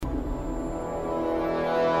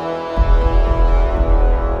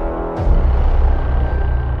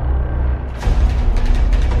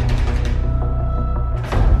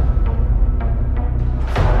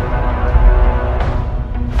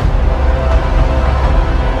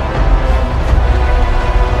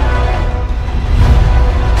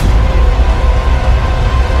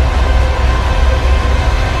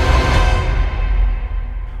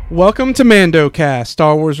Welcome to MandoCast,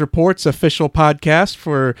 Star Wars Report's official podcast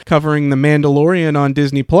for covering The Mandalorian on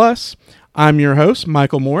Disney+. I'm your host,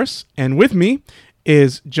 Michael Morris, and with me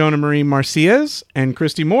is Jonah Marie Marciez and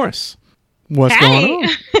Christy Morris. What's going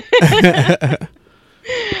on?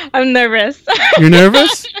 I'm nervous. You're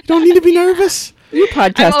nervous? You don't need to be nervous. You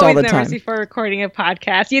podcast all the time. I'm always nervous before recording a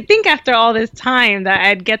podcast. You'd think after all this time that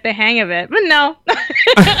I'd get the hang of it, but no.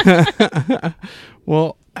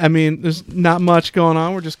 Well, I mean, there's not much going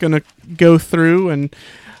on. We're just going to go through and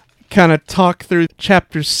kind of talk through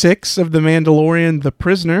Chapter 6 of The Mandalorian, The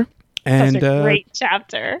Prisoner. And such a great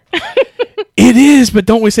chapter. It is, but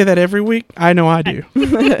don't we say that every week? I know I do.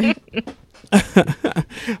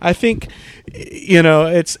 I think, you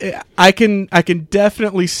know, I can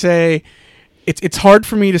definitely say it's hard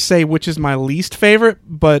for me to say which is my least favorite,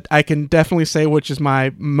 but I can definitely say which is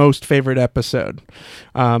my most favorite episode.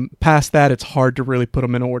 Past that, it's hard to really put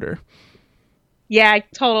them in order. Yeah, I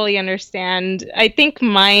totally understand. I think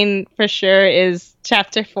mine for sure is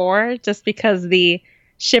Chapter 4, just because the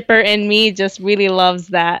shipper in me just really loves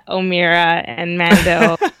that Omira and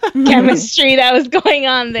Mando chemistry that was going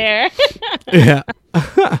on there. Yeah.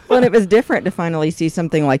 Well, and it was different to finally see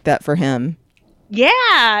something like that for him.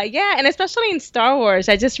 Yeah, and especially in Star Wars,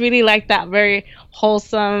 I just really like that very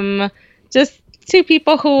wholesome, just two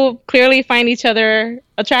people who clearly find each other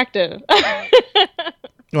attractive.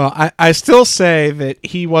 Well, I still say that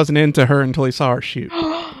he wasn't into her until he saw her shoot.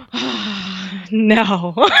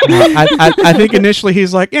 No. I think initially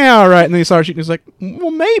he's like, yeah, all right. And then he saw her shoot and he's like,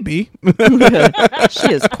 well, maybe.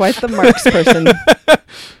 She is quite the marks person.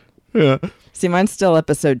 Yeah. See, mine's still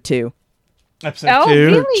episode 2. Episode 2?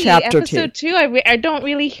 Really? Chapter episode 2. I don't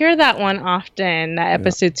really hear that one often. That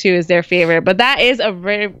episode 2 is their favorite. But that is a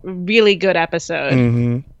really good episode.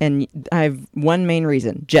 Mm-hmm. And I have one main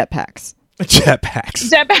reason. Jetpacks.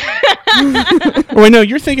 Jetpacks. Oh, wait, no,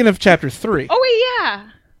 you're thinking of Chapter 3. Oh, wait, yeah.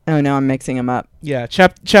 Oh, no, I'm mixing them up. Yeah,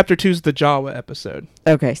 Chapter 2 is the Jawa episode.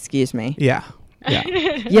 Okay, excuse me. Yeah.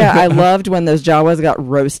 Yeah, I loved when those Jawas got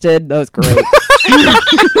roasted. That was great.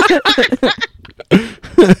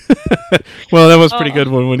 Well, that was a pretty good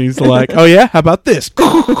one when he's like, oh yeah, how about this?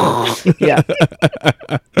 Yeah.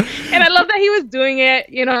 And I love that he was doing it,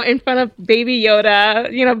 in front of Baby Yoda,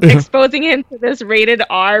 exposing him to this rated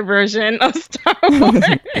R version of Star Wars.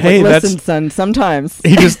 Hey, listen, son, sometimes.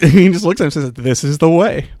 He just looks at him and says, this is the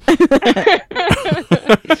way.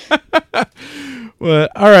 Well,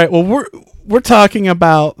 all right, well, we're talking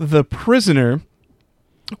about The Prisoner,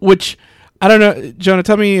 which, I don't know, Jonah,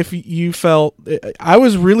 tell me if you felt, I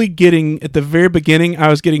was really getting, at the very beginning, I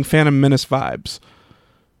was getting Phantom Menace vibes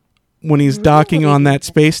when he's docking on that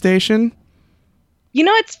space station.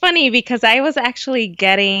 It's funny because I was actually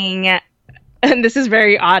getting, and this is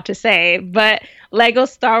very odd to say, but Lego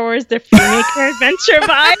Star Wars The Freemaker Adventure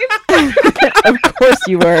vibes. Of course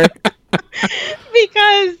you were.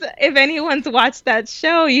 Because if anyone's watched that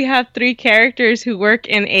show, you have 3 characters who work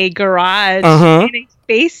in a garage in a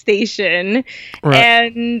space station, right.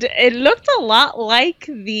 And it looked a lot like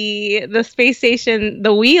the space station,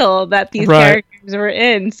 the wheel that these right. characters were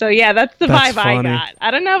in. So yeah, that's the vibe funny. I got.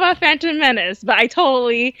 I don't know about Phantom Menace, but I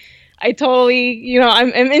totally,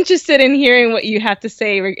 I'm interested in hearing what you have to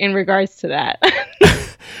say in regards to that.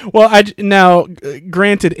 Well, now,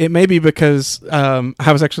 granted, it may be because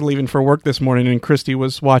I was actually leaving for work this morning and Christy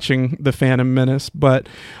was watching The Phantom Menace, but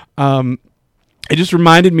it just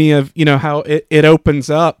reminded me of, how it opens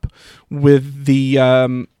up with the,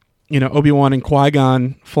 Obi-Wan and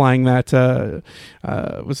Qui-Gon flying that,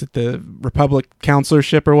 was it the Republic Counselor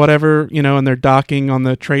ship or whatever, and they're docking on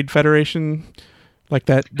the Trade Federation, like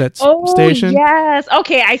that station. Yes.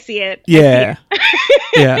 Okay, I see it. Yeah.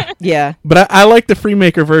 Yeah. But I like the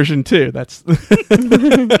Freemaker version too. That's it's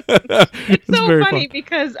so very funny fun.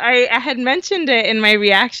 Because I had mentioned it in my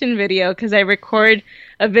reaction video because I record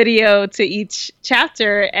a video to each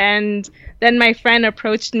chapter, and then my friend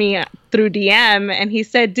approached me through DM and he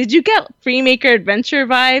said, "Did you get Freemaker Adventure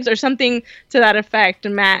vibes?" or something to that effect,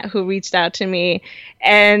 Matt, who reached out to me.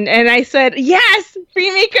 And I said, "Yes,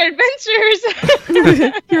 Freemaker Adventures."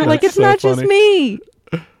 You're like, it's so not funny. Just me.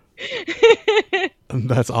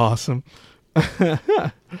 That's awesome.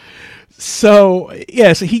 So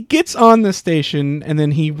he gets on the station and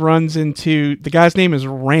then he runs into, the guy's name is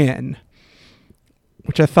Ran,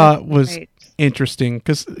 which I thought was interesting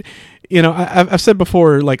because, I've said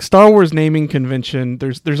before, like Star Wars naming convention,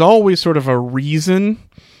 there's always sort of a reason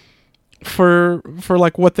for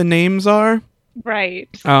like what the names are. Right.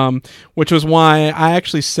 Which was why I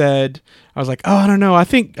actually said, I was like, oh, I don't know. I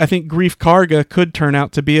think Greef Karga could turn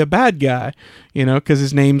out to be a bad guy, because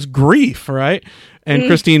his name's Greef, right? And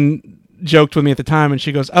Christine joked with me at the time, and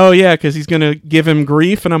she goes, "Oh yeah, because he's gonna give him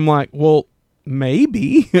grief," and I'm like, "Well,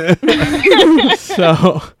 maybe."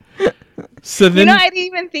 So then, I didn't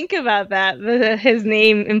even think about that. His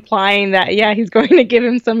name implying that, yeah, he's going to give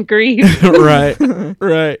him some grief.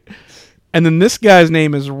 right. And then this guy's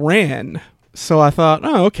name is Ran. So I thought,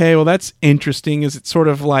 oh, okay, well, that's interesting. Is it sort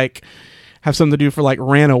of like have something to do for like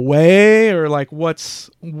ran away, or like what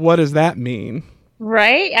does that mean?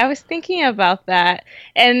 Right? I was thinking about that.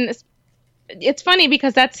 And it's funny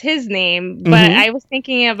because that's his name, but I was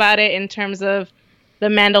thinking about it in terms of the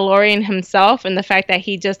Mandalorian himself and the fact that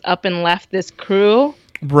he just up and left this crew.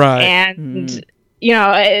 Right. And,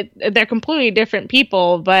 they're completely different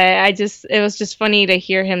people, but it was just funny to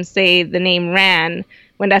hear him say the name Ran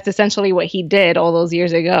when that's essentially what he did all those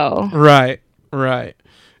years ago. Right.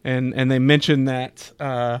 And they mentioned that,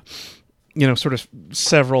 sort of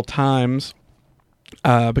several times,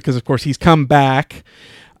 because of course he's come back,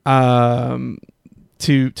 to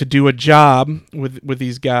do a job with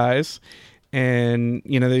these guys. And,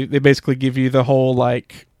 they basically give you the whole,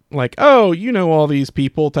 like, oh, all these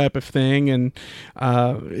people type of thing. And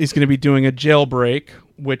he's going to be doing a jailbreak,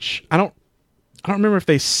 which I don't remember if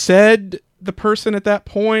they said the person at that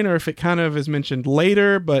point or if it kind of is mentioned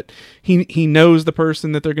later, but he knows the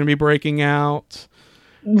person that they're going to be breaking out.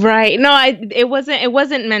 Right. No, it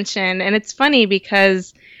wasn't mentioned. And it's funny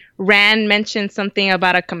because Rand mentioned something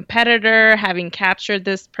about a competitor having captured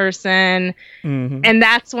this person, and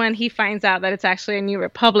that's when he finds out that it's actually a New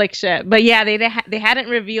Republic ship. But yeah, they hadn't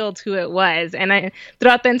revealed who it was, and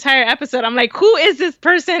throughout the entire episode, I'm like, who is this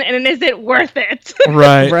person, and is it worth it?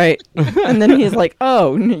 Right. And then he's like,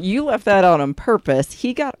 oh, you left that out on purpose.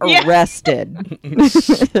 He got arrested.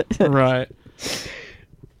 Right.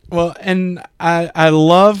 Well, and I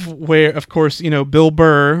love where, of course, Bill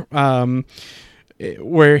Burr,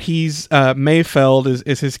 where he's Mayfeld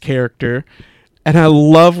is his character, and I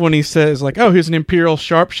love when he says like, "Oh, he's an Imperial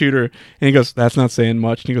sharpshooter," and he goes, "That's not saying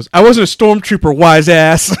much." And he goes, "I wasn't a stormtrooper, wise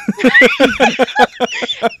ass." And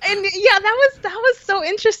yeah, that was so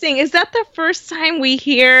interesting. Is that the first time we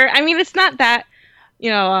hear? I mean, it's not that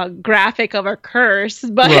graphic of a curse,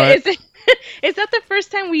 but right. Is that the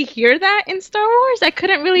first time we hear that in Star Wars? I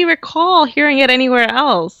couldn't really recall hearing it anywhere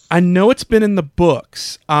else. I know it's been in the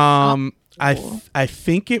books. Cool. I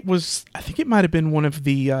think it might have been one of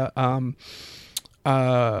the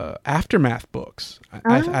Aftermath books.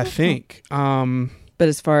 I think. But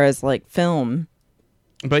as far as like film,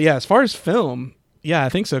 but yeah, as far as film, yeah, I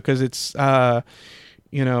think so, because it's I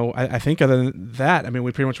think other than that, I mean,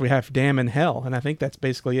 we have Damn in Hell, and I think that's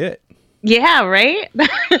basically it. Yeah, right?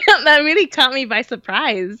 That really caught me by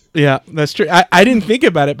surprise. Yeah, that's true. I didn't think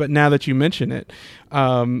about it, but now that you mention it.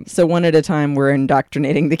 So one at a time, we're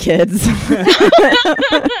indoctrinating the kids.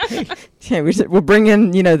 Yeah, we'll bring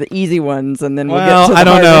in, the easy ones, and then we'll get to the I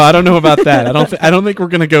don't hardest. know. I don't know about that. I don't think we're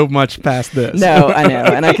going to go much past this. No, I know,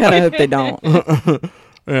 and I kind of hope they don't.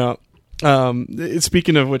 Yeah.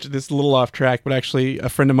 Speaking of which, this is a little off track, but actually a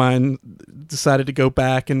friend of mine decided to go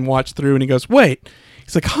back and watch through, and he goes, wait.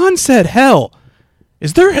 He's like, Han said hell.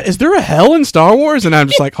 Is there a hell in Star Wars? And I'm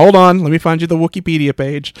just like, hold on, let me find you the Wikipedia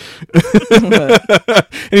page. And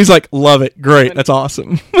he's like, love it, great, that's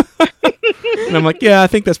awesome. And I'm like, yeah, I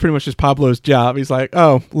think that's pretty much just Pablo's job. He's like,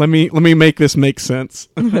 oh, let me make this make sense.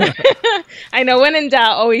 I know, when in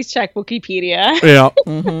doubt, always check Wikipedia. Yeah.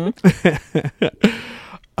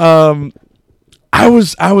 I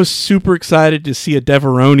was super excited to see a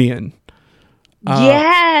Deveronian.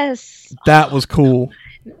 Yes, that was cool.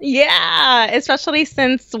 Yeah, especially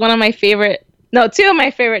since two of my favorite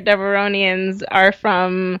Deveronians are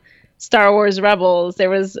from Star Wars Rebels. There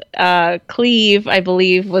was Cleve, I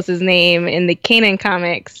believe was his name, in the Kanan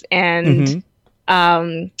comics, and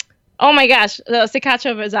oh my gosh,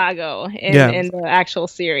 Sikacho Vizago in the actual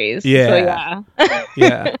series. Yeah. So, yeah.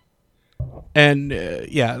 Yeah. And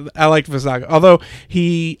I liked Vizago. Although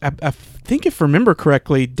I think if I remember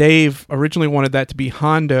correctly, Dave originally wanted that to be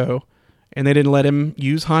Hondo, and they didn't let him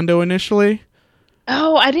use Hondo initially.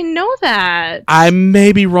 Oh, I didn't know that. I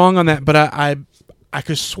may be wrong on that, but I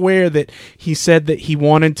could swear that he said that he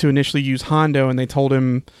wanted to initially use Hondo, and they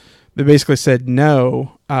basically said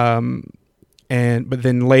no. But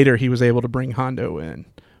then later he was able to bring Hondo in.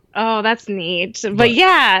 Oh, that's neat. But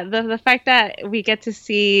yeah, the fact that we get to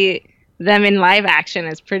see them in live action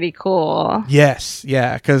is pretty cool. Yes,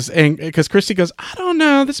 yeah, because Christy goes, I don't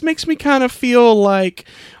know, this makes me kind of feel like,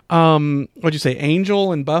 what'd you say,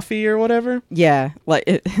 Angel and Buffy or whatever? Yeah,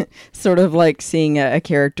 like sort of like seeing a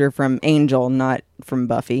character from Angel, not from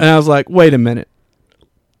Buffy. And I was like, wait a minute,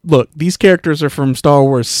 look, these characters are from Star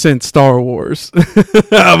Wars since Star Wars.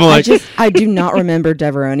 I'm like, I do not remember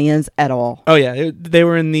Deveronians at all. oh yeah, they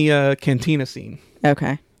were in the cantina scene.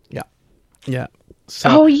 Okay. Yeah.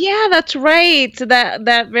 So, Oh yeah, that's right.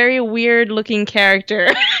 That very weird looking character.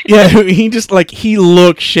 yeah, he just like, he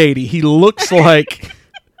looks shady. He looks like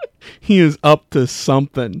he is up to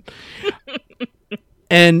something.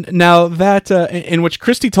 And now that, in which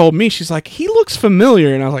Christy told me, she's like, he looks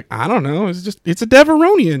familiar. And I was like, I don't know. It's a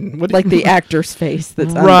Deveronian. What, Like the actor's face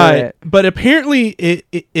that's right. under it. But apparently it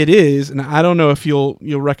is. And I don't know if you'll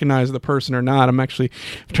recognize the person or not. I'm actually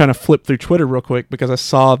trying to flip through Twitter real quick because I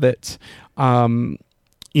saw that,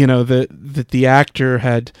 that the actor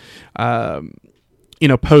had,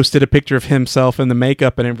 posted a picture of himself in the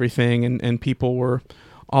makeup and everything. And people were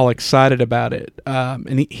all excited about it.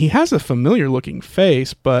 And he has a familiar looking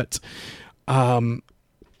face, but I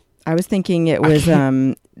was thinking it was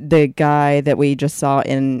the guy that we just saw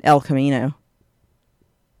in El Camino.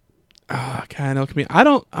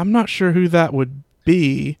 I'm not sure who that would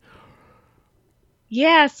be.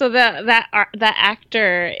 Yeah, so that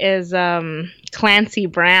actor is Clancy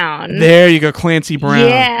Brown. There you go, Clancy Brown.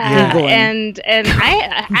 Yeah. and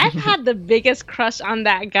I've had the biggest crush on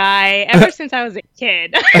that guy ever since I was a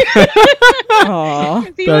kid.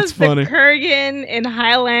 Aww. He That's was funny. the Kurgan in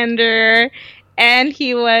Highlander, and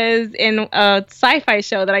he was in a sci-fi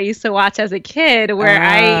show that I used to watch as a kid where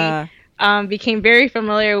I became very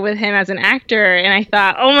familiar with him as an actor, and I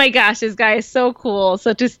thought, oh my gosh, this guy is so cool.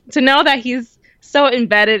 So to know that he's so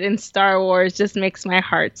embedded in Star Wars just makes my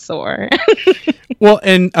heart soar. Well,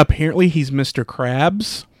 and apparently he's Mr.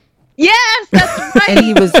 Krabs. Yes, that's right. And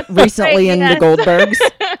he was recently in Yes. the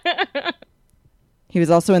Goldbergs. He was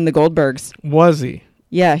also in the Goldbergs. Was he?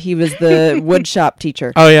 Yeah, he was the woodshop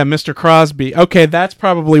teacher. Oh yeah, Mr. Crosby. Okay, that's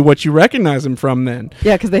probably what you recognize him from then.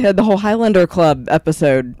 Yeah, because they had the whole Highlander Club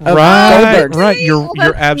episode of Right, Goldbergs. right. You're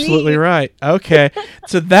that's absolutely neat. right. Okay,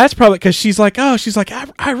 so that's probably because she's like,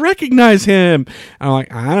 I recognize him. I'm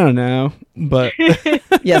like, I don't know, but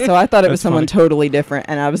Yeah, so I thought it was That's someone funny. totally different,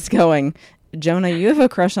 and I was going, Jonah, you have a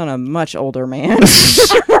crush on a much older man.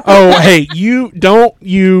 oh hey, you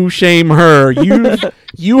shame her.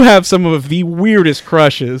 You have some of the weirdest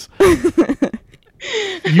crushes.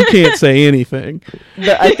 You can't say anything.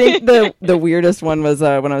 I think the weirdest one was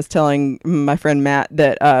when I was telling my friend Matt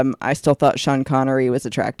that I still thought Sean Connery was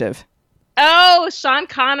attractive. Oh, Sean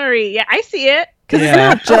Connery. Yeah, I see it. Because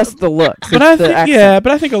Yeah. it's not just the looks. But it's I the think, accent.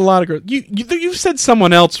 but I think a lot of girls. You've said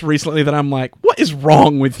someone else recently that I'm like, what is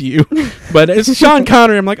wrong with you? But it's Sean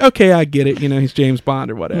Connery. I'm like, okay, I get it. He's James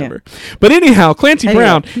Bond or whatever. But anyhow, Clancy Anyway.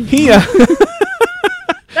 Brown. He,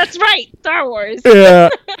 That's right. Star Wars. yeah.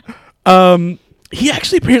 He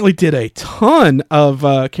actually apparently did a ton of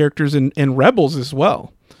characters in Rebels as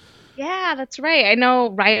well. Yeah, that's right. I know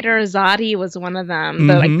Ryder Azadi was one of them,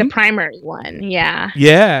 the primary one. Yeah.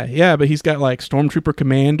 Yeah, but he's got like Stormtrooper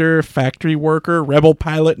Commander, Factory Worker, Rebel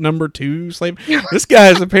Pilot number 2, Slave. This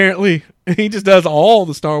guy's apparently, he just does all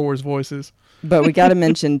the Star Wars voices. But we got to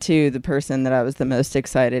mention, too, the person that I was the most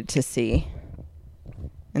excited to see.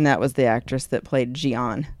 And that was the actress that played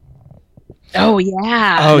Gian. Oh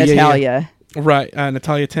yeah. Oh, yeah, Natalia. Right,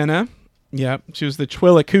 Natalia Tena. Yeah, she was the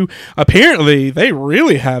Twi'lek, who apparently they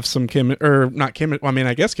really have some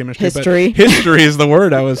I guess chemistry. History. But history is the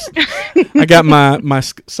word. I got my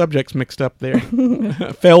subjects mixed up there.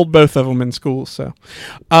 Failed both of them in school, so.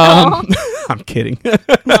 I'm kidding.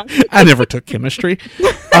 I never took chemistry.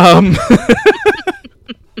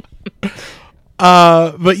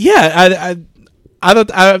 But yeah, I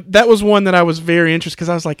thought that was one that I was very interested because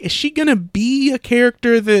I was like, is she going to be a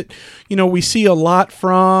character that, we see a lot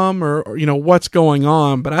from or what's going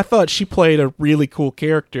on? But I thought she played a really cool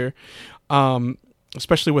character,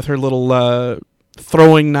 especially with her little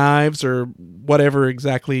throwing knives or whatever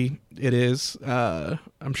exactly it is.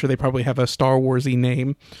 I'm sure they probably have a Star Wars-y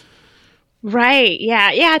name. Right. Yeah.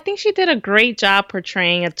 I think she did a great job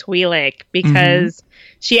portraying a Twi'lek because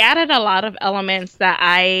she added a lot of elements that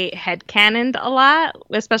I had canoned a lot,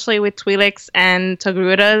 especially with Twi'leks and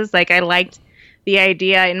Togrutas. Like I liked the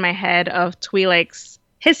idea in my head of Twi'leks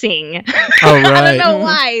hissing. Oh, right. I don't know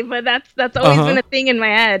why, but that's always been a thing in my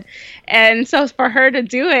head. And so for her to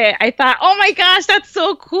do it, I thought, oh my gosh, that's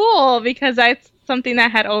so cool because that's something that I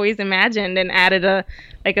had always imagined and added a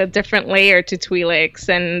different layer to Twi'leks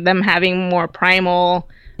and them having more primal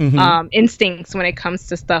instincts when it comes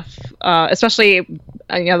to stuff, especially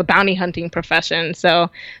the bounty hunting profession.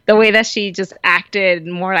 So the way that she just acted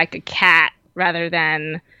more like a cat rather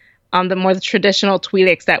than the traditional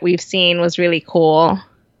Twi'leks that we've seen was really cool.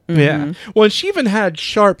 Yeah. Well, she even had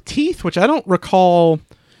sharp teeth, which I don't recall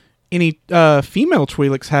any female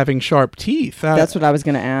Twi'leks having sharp teeth. That's what I was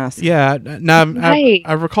going to ask. Yeah. Now Right.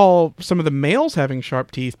 I recall some of the males having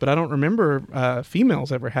sharp teeth, but I don't remember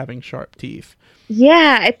females ever having sharp teeth.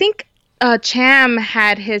 Yeah, I think Cham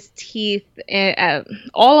had his teeth,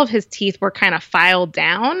 all of his teeth were kind of filed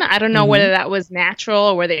down. I don't know whether that was natural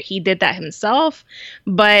or whether he did that himself.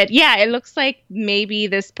 But yeah, it looks like maybe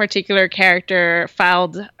this particular character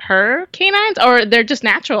filed her canines, or they're just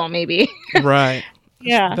natural, maybe. Right.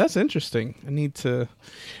 Yeah. That's interesting. I need to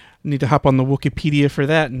hop on the Wikipedia for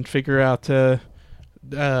that and figure out,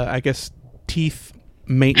 I guess, teeth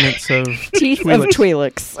maintenance of Teeth Twi'leks. of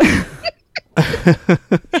Twi'leks.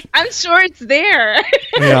 I'm sure it's there.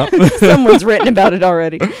 Yeah. Someone's written about it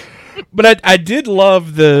already. But I did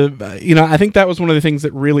love I think that was one of the things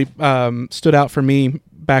that really stood out for me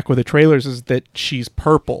back with the trailers is that she's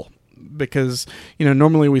purple. Because,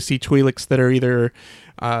 normally we see Twi'leks that are either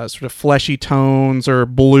sort of fleshy tones or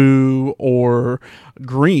blue or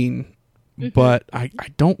green. But I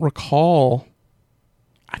don't recall...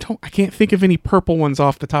 I can't think of any purple ones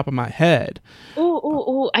off the top of my head.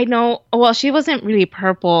 Ooh, I know. Well, she wasn't really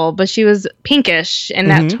purple, but she was pinkish in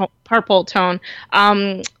that purple tone.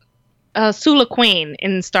 Sula Queen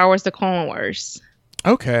in Star Wars: The Clone Wars.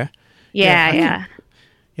 Okay. Yeah.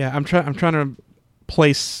 I'm trying to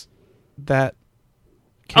place that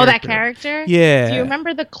character. Oh, that character? Yeah. Do you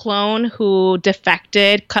remember the clone who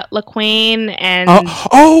defected, Cutla Queen, and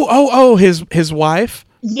his wife?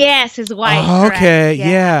 yes, his wife. Oh, correct. okay,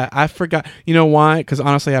 yeah, I forgot. You know why? Because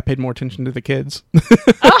honestly, I paid more attention to the kids.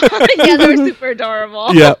 Oh, yeah, they were super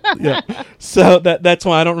adorable. yeah. So that's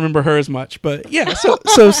why I don't remember her as much. But yeah,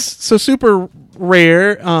 so super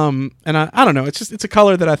rare. And I don't know. It's a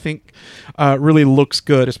color that I think really looks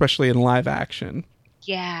good, especially in live action.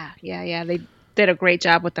 Yeah. They did a great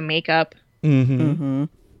job with the makeup.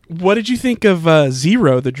 What did you think of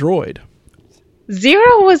Zero, the droid?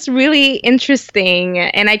 Zero was really interesting,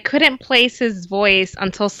 and I couldn't place his voice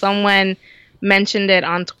until someone mentioned it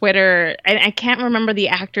on Twitter. I can't remember the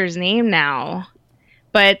actor's name now,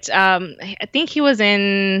 but I think he was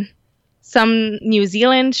in some New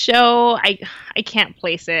Zealand show. I can't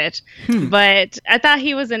place it, but I thought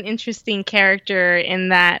he was an interesting character in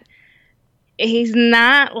that he's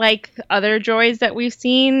not like other droids that we've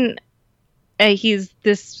seen. He's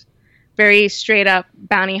this very straight up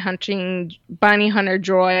bounty hunter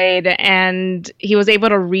droid, and he was able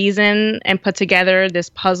to reason and put together this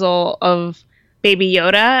puzzle of Baby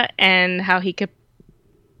Yoda and how he could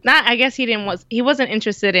he wasn't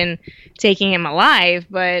interested in taking him alive,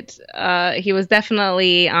 but he was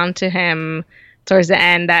definitely onto him towards the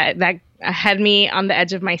end. That had me on the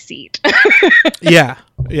edge of my seat. Yeah.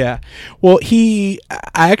 Well,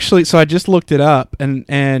 I just looked it up,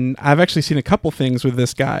 and I've actually seen a couple things with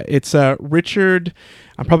this guy. It's Richard,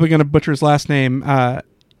 I'm probably going to butcher his last name,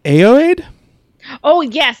 Ayoade? Oh,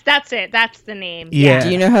 yes, that's it. That's the name. Yeah. Do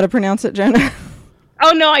you know how to pronounce it, Jenna?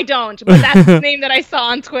 Oh, no, I don't, but that's the name that I saw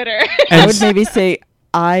on Twitter. I would maybe say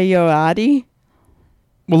Ayoade.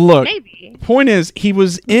 Well, look, Maybe. point is, he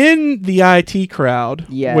was in the IT crowd,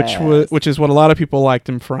 Yes. which is what a lot of people liked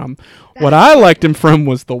him from. What I liked him from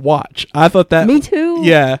was The Watch. I thought that... Me too.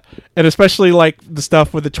 Yeah, and especially like the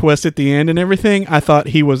stuff with the twist at the end and everything, I thought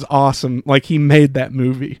he was awesome. Like, he made that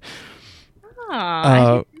movie. Oh, I didn't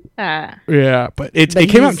know that. Yeah, but it But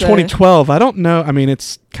came out in he's, 2012. I don't know. I mean,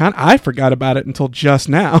 I forgot about it until just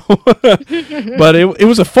now. But it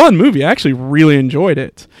was a fun movie. I actually really enjoyed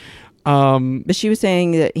it. But she was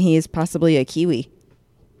saying that he is possibly a Kiwi.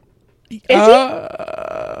 Is he?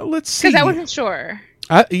 Let's see. Because I wasn't sure.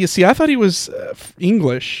 I thought he was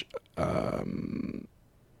English.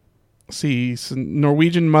 See, so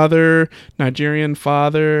Norwegian mother, Nigerian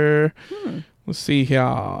father. Let's see here.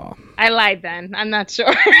 I lied then. I'm not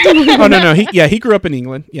sure. Oh no, he grew up in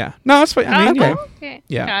England. Yeah, no, that's fine. I mean, Okay.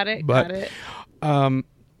 Yeah, Got it. but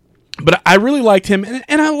but I really liked him,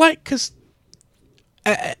 and I like because,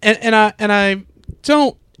 and I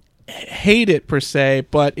don't hate it per se,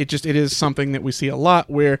 but it is something that we see a lot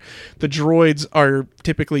where the droids are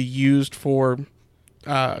typically used for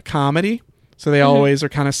comedy. So they always are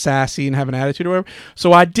kind of sassy and have an attitude or whatever.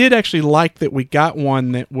 So I did actually like that we got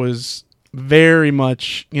one that was very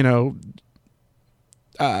much,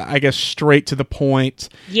 I guess straight to the point.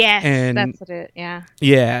 Yes, And- that's what it. Yeah.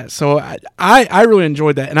 Yeah, so I really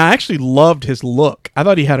enjoyed that, and I actually loved his look. I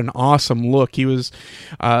thought he had an awesome look. He was,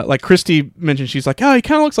 like Christy mentioned, she's like, oh, he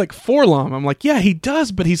kind of looks like Forlom. I'm like, yeah, he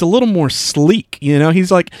does, but he's a little more sleek.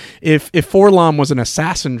 He's like if Forlom was an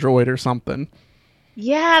assassin droid or something.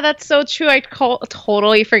 Yeah, that's so true. I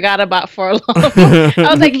totally forgot about Forlom. I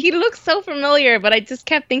was like, he looks so familiar, but I just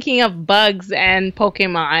kept thinking of bugs and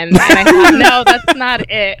Pokemon. And I thought, no, that's not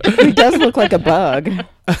it. He does look like a bug.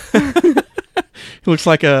 He looks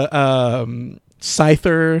like a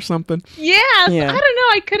Scyther or something. Yes, Yeah. I don't know.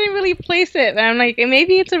 I couldn't really place it. And I'm like,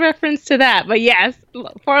 maybe it's a reference to that. But yes,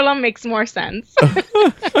 Forlom makes more sense.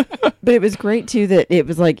 But it was great, too, that it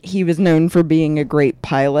was like he was known for being a great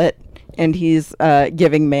pilot. And he's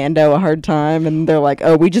giving Mando a hard time. And they're like,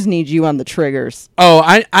 oh, we just need you on the triggers. Oh,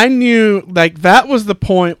 I knew, like, that was the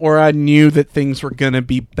point where I knew that things were going to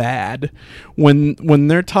be bad. When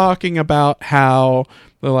they're talking about how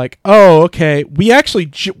they're like, oh, okay, we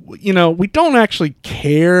actually, we don't actually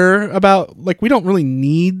care about, like, we don't really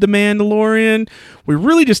need the Mandalorian. We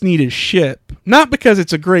really just need his ship. Not because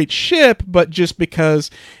it's a great ship, but just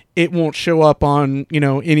because it won't show up on,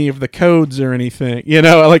 any of the codes or anything.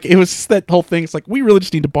 Like, it was just that whole thing. It's like, we really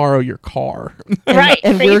just need to borrow your car. Right.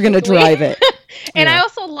 And we're going to basically. drive it. And Yeah. I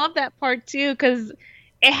also love that part too, because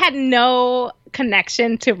it had no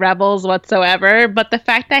connection to Rebels whatsoever. But the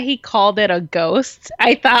fact that he called it a ghost,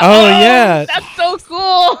 I thought, Oh, yeah. that's so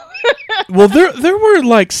cool. Well, there were,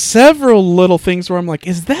 like, several little things where I'm like,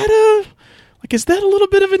 is that a little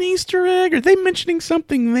bit of an Easter egg? Are they mentioning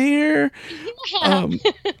something there?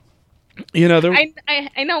 There,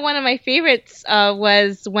 I know one of my favorites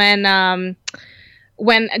was when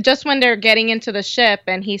they're getting into the ship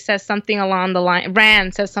and he says something along the line.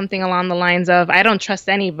 Rand says something along the lines of, "I don't trust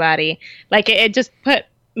anybody." Like it just put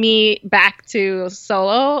me back to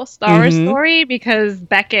Solo Star Wars story, because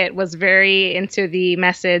Beckett was very into the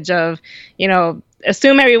message of,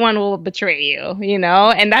 assume everyone will betray you,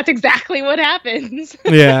 and that's exactly what happens.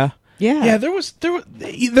 yeah. Yeah. Yeah, there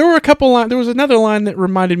were a couple lines. There was another line that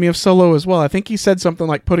reminded me of Solo as well. I think he said something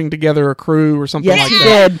like putting together a crew or something Yes, like he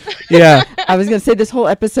that. did. Yeah. I was going to say this whole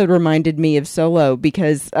episode reminded me of Solo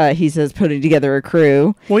because he says putting together a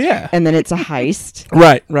crew, Well, yeah. and then it's a heist.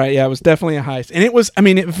 Right. Yeah, it was definitely a heist. And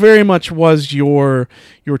it very much was your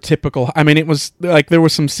typical, it was like there were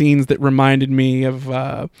some scenes that reminded me of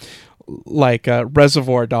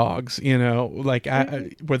Reservoir Dogs,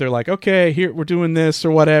 where they're like, okay, here we're doing this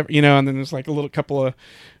or whatever, and then there's like a little couple of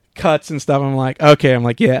cuts and stuff. I'm like, okay,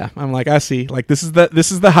 I see, like this is the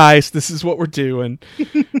heist, this is what we're doing.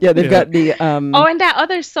 Yeah, they've got the Oh, and that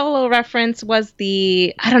other Solo reference was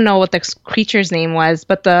I don't know what the creature's name was,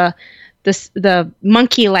 but the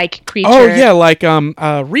monkey-like creature. Oh yeah, like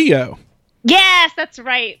Rio. Yes, that's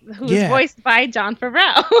right. Who's Yeah. voiced by Jon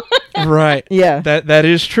Favreau. Right. Yeah. That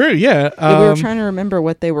is true. Yeah. We were trying to remember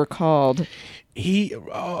what they were called.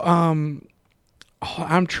 I'm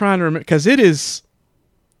trying to remember because it is.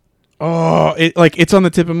 Oh, it's on the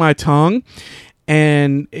tip of my tongue,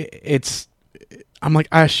 and it's. I'm like,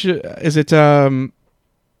 I should. Is it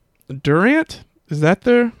Durant? Is that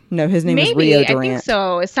the? No, his name is Maybe, Rio I Durant. think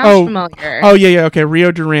so. It sounds familiar. Oh yeah. Okay,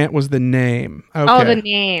 Rio Durant was the name. Okay. Oh, the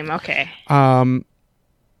name. Okay.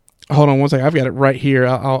 Hold on one second. I've got it right here.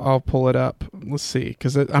 I'll pull it up. Let's see,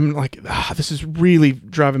 because I'm like, this is really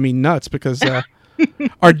driving me nuts because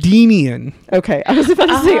Ardenian. Okay, I was about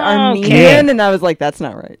to say Armenian, okay. and I was like, that's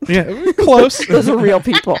not right. Yeah, close. Those are real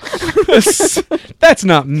people. That's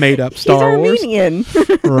not made up Star Wars. He's Armenian.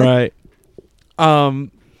 Right.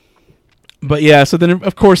 But yeah, so then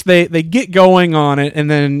of course they get going on it, and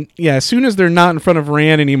then as soon as they're not in front of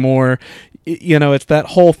Rand anymore, it's that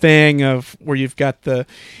whole thing of where you've got it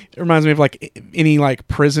reminds me of like any like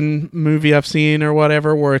prison movie I've seen or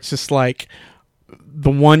whatever, where it's just like the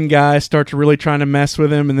one guy starts really trying to mess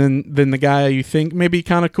with him, and then the guy you think may be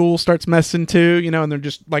kind of cool starts messing too, and they're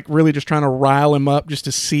just like really just trying to rile him up just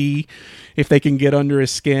to see if they can get under his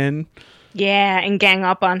skin. Yeah, and gang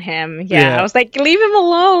up on him. Yeah, Yeah. I was like, leave him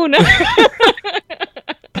alone.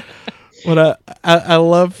 But I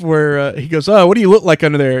love where he goes, "Oh, what do you look like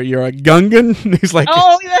under there? You're a Gungan?" And he's like,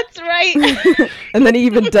 Oh, that's right. And then he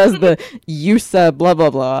even does the Yusa blah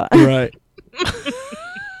blah blah. "Right."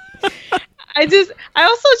 I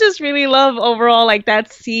also just really love overall like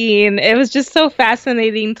that scene. It was just so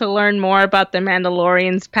fascinating to learn more about the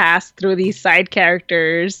Mandalorian's past through these side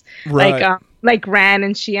characters, Right. like Rand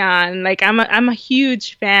and Xi'an. Like I'm a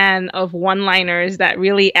huge fan of one-liners that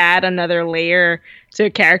really add another layer to a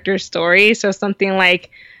character's story. So something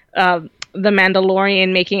like the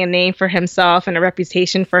Mandalorian making a name for himself and a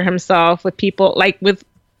reputation for himself with people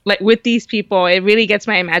with these people, it really gets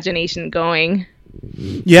my imagination going.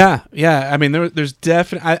 Yeah. I mean, there's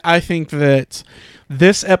definitely. I think that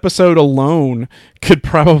this episode alone could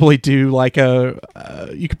probably do like you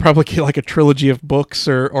could probably get like a trilogy of books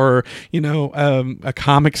or a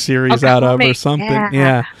comic series out of or something.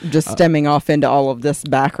 Yeah. Just stemming off into all of this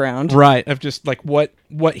background. Right. Of just like what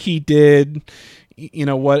he did,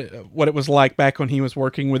 what it was like back when he was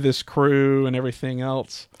working with this crew and everything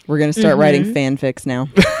else. We're going to start writing fanfics now.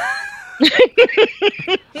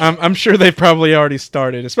 I'm sure they've probably already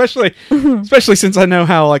started, especially since I know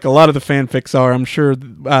how like a lot of the fanfics are. I'm sure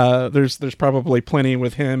there's probably plenty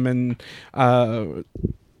with him and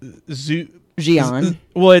Jian.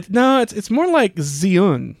 Well, it's more like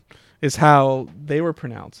Zion is how they were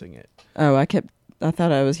pronouncing it. Oh, I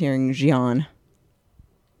thought I was hearing Jian.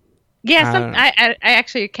 Yeah, I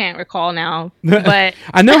actually can't recall now, but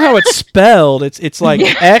I know how it's spelled. It's like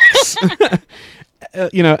X.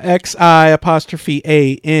 XI''AN,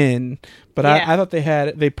 but I thought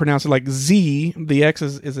they pronounced it like Z. The X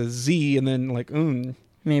is a Z, and then like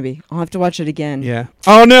Maybe I'll have to watch it again. Yeah.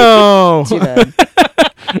 Oh no. Too bad.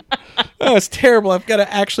 Oh, it's terrible. I've got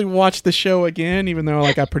to actually watch the show again, even though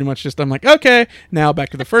like I'm like, okay, now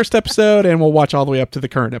back to the first episode, and we'll watch all the way up to the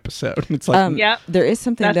current episode. It's like, there is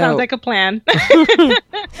something that sounds like a plan.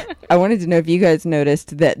 I wanted to know if you guys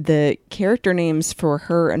noticed that the character names for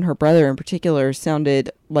her and her brother in particular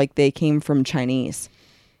sounded like they came from Chinese.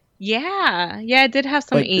 Yeah, it did have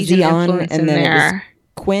some like Asian Xian, influence and in then there. It was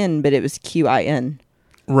Quinn, but it was QIN.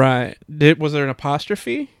 Right. Was there an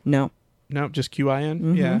apostrophe? No, just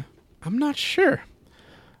QIN. Yeah. I'm not sure.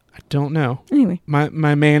 I don't know. Anyway,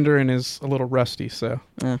 my Mandarin is a little rusty, so.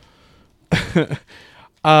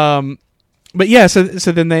 But yeah, so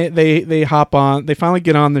then they hop on. They finally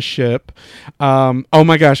get on the ship. Oh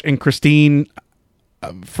my gosh! And Christine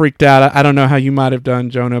freaked out. I don't know how you might have done,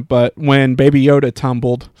 Jonah, but when Baby Yoda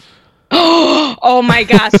tumbled. Oh my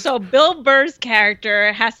gosh. So Bill Burr's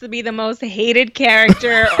character has to be the most hated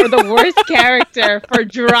character or the worst character for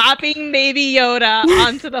dropping Baby Yoda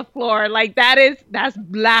onto the floor. Like that's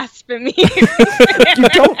blasphemy. You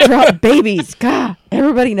don't drop babies. God,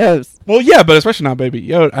 everybody knows. Well, yeah, but especially not Baby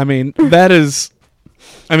Yoda.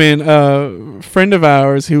 I mean, a friend of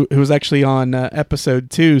ours who was actually on episode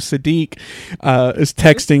 2, Sadiq, is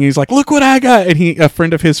texting. He's like, "Look what I got!" And a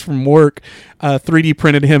friend of his from work 3D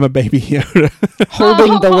printed him a Baby Yoda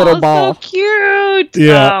holding the little ball. So cute.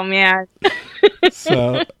 Yeah. Oh man.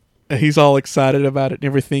 So he's all excited about it and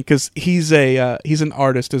everything because he's an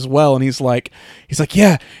artist as well, and he's like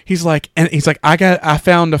I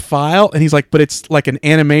found a file, and he's like, but it's like an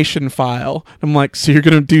animation file. I'm like, so you're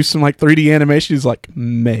gonna do some like 3D animation? He's like,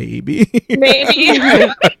 maybe.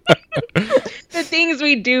 The things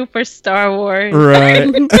we do for Star Wars, right?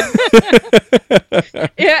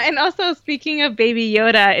 Yeah, and also speaking of Baby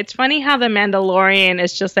Yoda, it's funny how the Mandalorian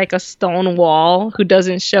is just like a stone wall who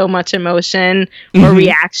doesn't show much emotion or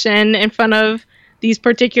reaction in front of these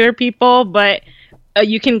particular people, but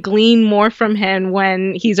you can glean more from him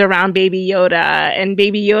when he's around Baby Yoda, and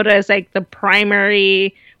Baby Yoda is like the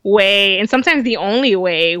primary way, and sometimes the only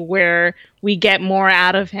way, where we get more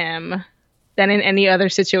out of him than in any other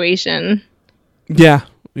situation. Yeah,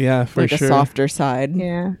 for like sure. A softer side.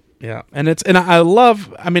 Yeah. Yeah, and I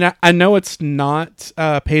love. I mean, I know it's not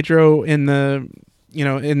Pedro in the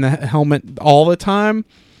helmet all the time,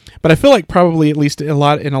 but I feel like probably at least in a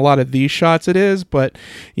lot of these shots it is. But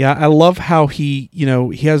yeah, I love how he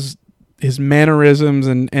has his mannerisms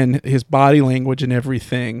and his body language and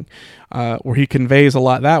everything, where he conveys a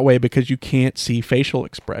lot that way because you can't see facial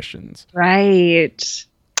expressions. Right.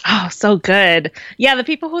 Oh, so good. Yeah, the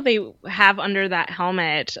people who they have under that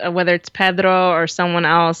helmet, whether it's Pedro or someone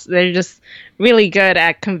else, they're just really good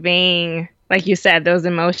at conveying, like you said, those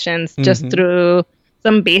emotions just through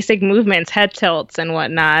some basic movements, head tilts and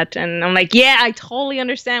whatnot. And I'm like, yeah, I totally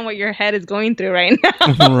understand what your head is going through right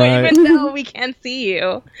now, Right. even though we can't see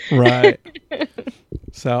you. Right.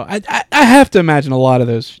 So I have to imagine a lot of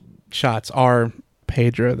those shots are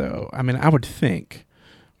Pedro, though. I mean, I would think.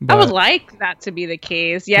 I would like that to be the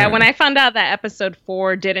case. Yeah, when I found out that episode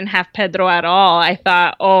 4 didn't have Pedro at all, I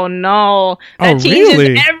thought, oh no, that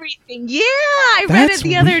changes everything. Yeah, I read it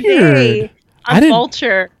the other day on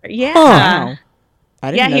Vulture. Yeah. Wow.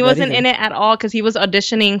 Yeah, he wasn't in it at all because he was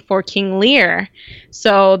auditioning for King Lear.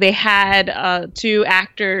 So they had 2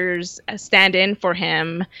 actors stand in for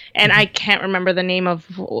him, and I can't remember the name of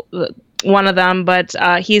one of them, but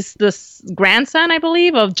he's the grandson, I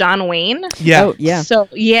believe, of John Wayne. Yeah. Oh, yeah. So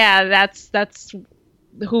yeah, that's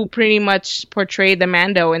who pretty much portrayed the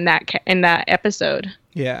Mando in that episode.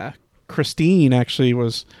 Yeah. Christine actually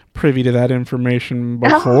was privy to that information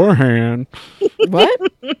beforehand. What?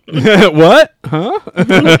 What? Huh?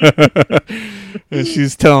 And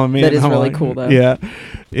she's telling me. That is I'm really like, cool, though. Yeah.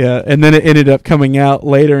 Yeah. And then it ended up coming out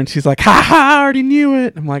later, and she's like, ha ha, I already knew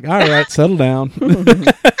it. I'm like, all right, settle down.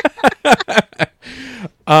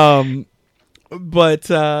 But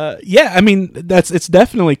yeah, I mean, it's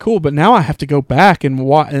definitely cool. But now I have to go back and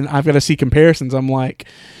watch, and I've got to see comparisons. I'm like,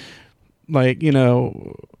 you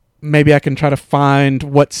know, maybe I can try to find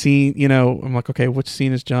what scene. You know, I'm like, okay, which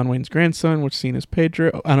scene is John Wayne's grandson? Which scene is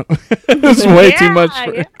Pedro? I don't. It's way too much.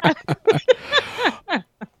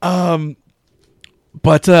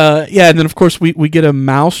 But yeah, and then of course we get a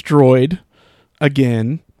mouse droid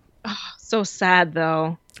again. So sad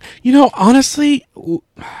though. You know, honestly,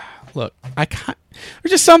 look, there's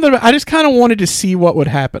just something about, I just kind of wanted to see what would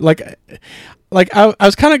happen. Like I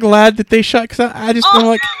was kind of glad that they shot, because I just I'm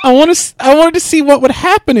like, I wanted to see what would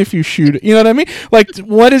happen if you shoot it. You know what I mean? Like,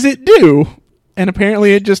 what does it do? And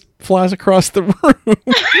apparently, it just flies across the room.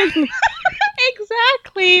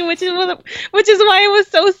 Exactly, which is why it was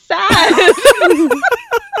so sad.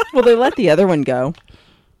 Well, they let the other one go.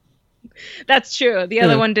 That's true. The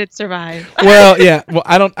other one did survive. Well, yeah. Well,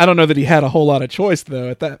 I don't know that he had a whole lot of choice though.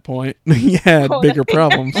 At that point, he had bigger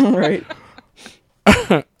problems. Right.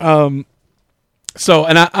 So,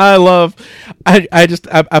 and I love,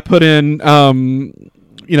 I put in,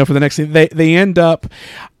 you know, for the next thing, they end up,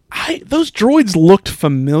 those droids looked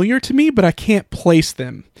familiar to me, but I can't place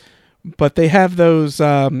them. But they have those,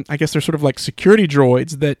 I guess they're sort of like security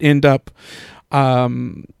droids that end up,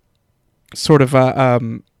 sort of,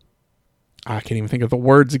 I can't even think of the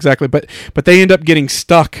words exactly, but they end up getting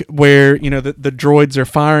stuck where, you know, the droids are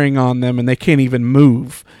firing on them and they can't even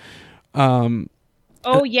move.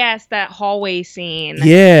 Oh yes, that hallway scene.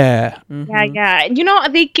 Yeah. Mm-hmm. Yeah. You know,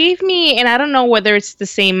 they gave me, and I don't know whether it's the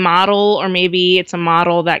same model or maybe it's a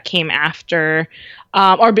model that came after,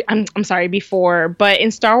 I'm sorry, before. But in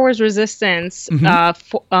Star Wars Resistance,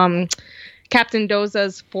 Captain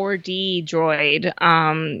Doza's 4D droid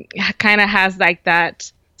kind of has like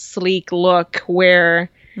that sleek look where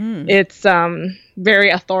it's very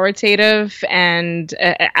authoritative and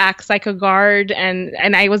acts like a guard,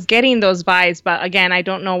 and I was getting those vibes, but again, I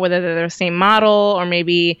don't know whether they're the same model or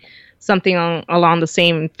maybe something along the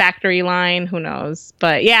same factory line. Who knows?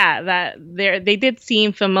 But yeah, that they did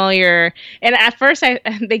seem familiar, and at first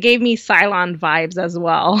they gave me Cylon vibes as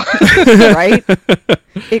well. Right?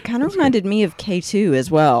 It kind of reminded me of K2 as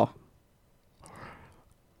well.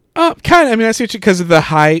 Kind of. I mean, I see what you, because of the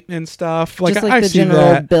height and stuff. Like, just like I the see general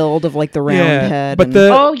that. build of like the round head. But and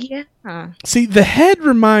Oh yeah. See, the head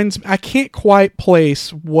reminds, I can't quite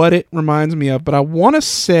place what it reminds me of, but I want to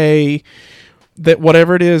say that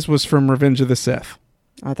whatever it is was from Revenge of the Sith.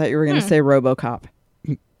 I thought you were going to say RoboCop.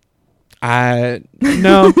 No,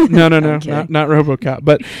 not RoboCop,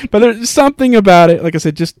 but there's something about it. Like I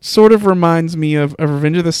said, just sort of reminds me of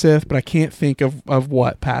Revenge of the Sith, but I can't think of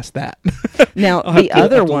what past that. Now the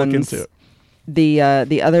other ones, the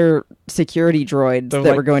other security droids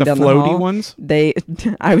that were going down the hall, ones.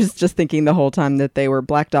 I was just thinking the whole time that they were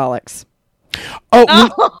Black Daleks.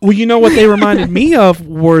 Oh, well, you know what they reminded me of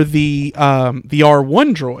were the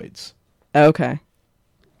R1 droids. Okay.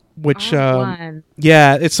 Which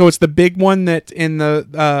yeah, it's the big one that in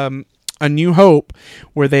the A New Hope,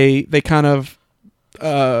 where they kind of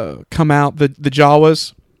come out, the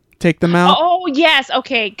Jawas take them out. Oh yes,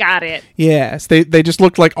 okay, got it. Yes, they just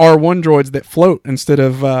look like R1 droids that float instead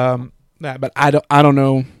of that, but I don't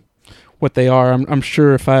know what they are. I'm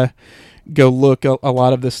sure if I go look, a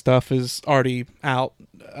lot of this stuff is already out.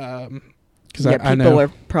 Because I know people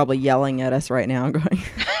are probably yelling at us right now, going.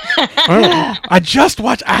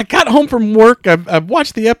 I got home from work. I've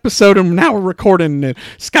watched the episode, and now we're recording. And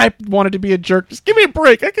Skype wanted to be a jerk. Just give me a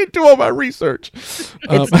break. I can do all my research.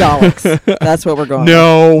 It's Daleks. That's what we're going.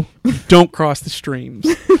 No, don't cross the streams.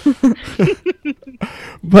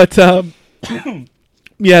 But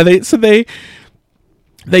yeah, they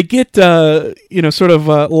get sort of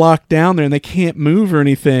locked down there, and they can't move or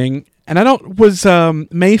anything. And was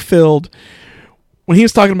Mayfield, when he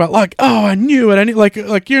was talking about like, oh, I knew it, I knew, like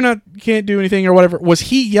you can't do anything or whatever. Was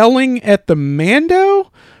he yelling at the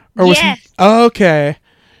Mando, or was he? Oh, okay.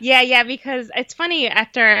 Yeah, because it's funny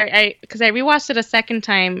because I rewatched it a second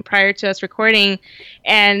time prior to us recording,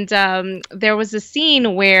 and there was a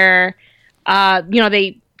scene where,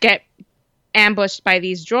 they get ambushed by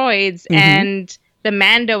these droids, and the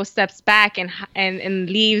Mando steps back and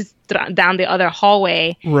leaves down the other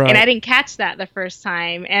hallway. Right. And I didn't catch that the first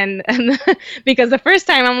time. And because the first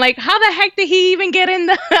time I'm like, how the heck did he even get in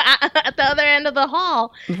at the other end of the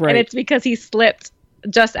hall? Right. And it's because he slipped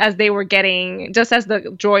just as the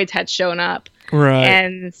droids had shown up. Right.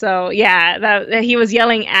 And so, yeah, that he was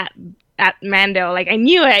yelling at Mando, like, I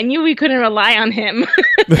knew we couldn't rely on him.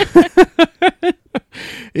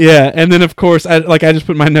 Yeah, and then of course, I just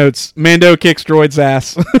put in my notes, Mando kicks droid's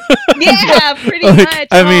ass. Yeah, pretty much.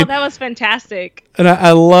 I mean, that was fantastic. And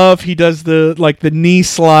I love he does the knee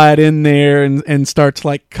slide in there and starts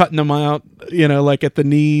like cutting them out, like at the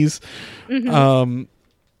knees. Mm-hmm.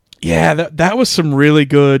 Yeah, that was some really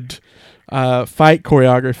good fight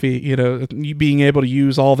choreography. You being able to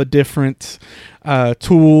use all the different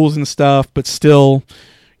tools and stuff, but still,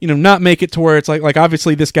 not make it to where it's like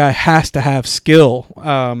obviously this guy has to have skill,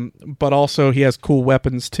 but also he has cool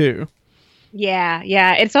weapons too. Yeah.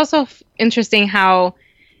 It's also interesting how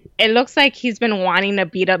it looks like he's been wanting to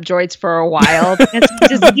beat up droids for a while.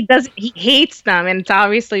 He hates them, and it's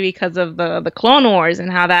obviously because of the Clone Wars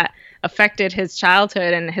and how that affected his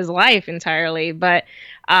childhood and his life entirely. But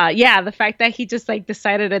the fact that he just like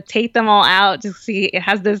decided to take them all out, just see it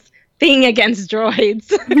has this thing against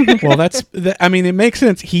droids. Well, I mean, it makes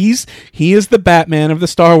sense. He is the Batman of the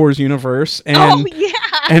Star Wars universe, and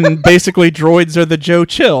and basically droids are the Joe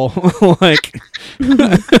Chill, like.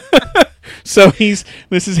 So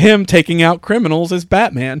this is him taking out criminals as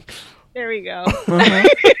Batman. There we go. Uh-huh.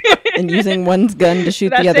 And using one's gun to shoot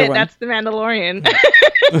the other one. That's the Mandalorian.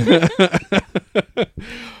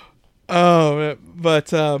 Oh,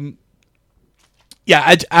 but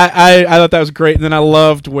yeah, I thought that was great, and then I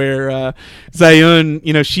loved where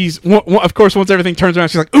Zayun, she's of course once everything turns around,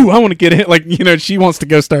 she's like, "Ooh, I want to get in!" Like she wants to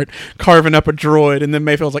go start carving up a droid, and then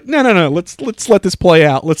Mayfield's like, "No, let's let this play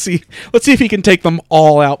out. Let's see if he can take them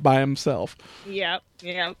all out by himself." Yep.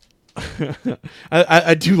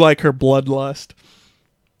 I do like her bloodlust.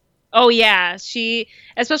 Oh yeah, she,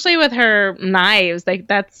 especially with her knives, like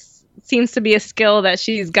seems to be a skill that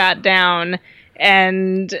she's got down.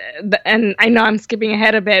 And I know I'm skipping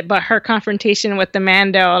ahead a bit, but her confrontation with the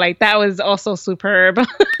Mando, like that was also superb.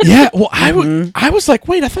 Yeah, well, I was like,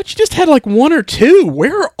 wait, I thought you just had like one or two.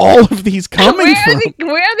 Where are all of these coming from?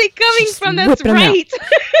 Where are they coming from? That's right.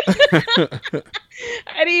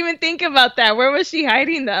 I didn't even think about that. Where was she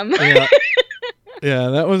hiding them? Yeah,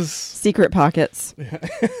 that was secret pockets. Yeah.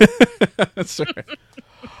 That's right.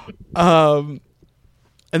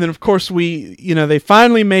 And then, of course, they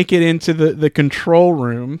finally make it into the control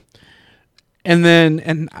room.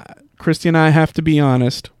 And Christy and I have to be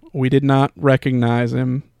honest, we did not recognize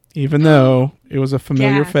him, even though it was a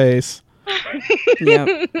familiar face.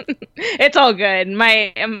 Yep. It's all good.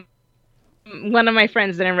 One of my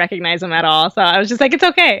friends didn't recognize him at all, so I was just like, it's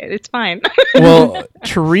okay. It's fine. Well,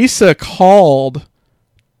 Teresa called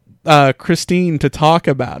Christine to talk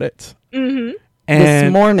about it. Mm-hmm.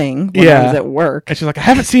 This morning when I was at work. And she's like, I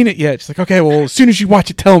haven't seen it yet. She's like, okay, well, as soon as you watch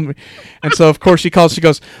it, tell me. And so, of course, she calls. She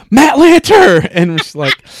goes, Matt Lanter! And she's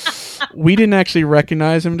like, we didn't actually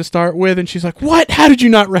recognize him to start with. And she's like, what? How did you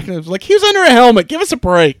not recognize him? Like, he was under a helmet. Give us a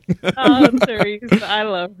break. Oh, Teresa. I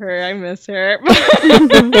love her. I miss her.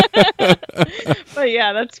 But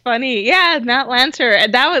yeah, that's funny. Yeah, Matt Lanter.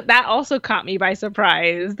 And that also caught me by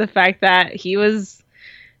surprise. The fact that he was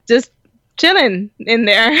just chilling in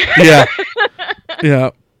there. Yeah.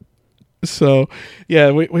 So,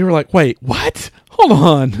 yeah, we were like, wait, what? Hold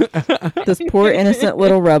on. This poor innocent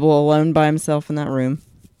little rebel alone by himself in that room.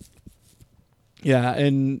 Yeah,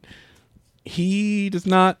 and he does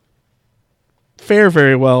not fare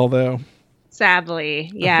very well, though.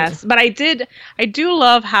 Sadly, yes. But I do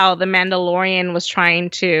love how the Mandalorian was trying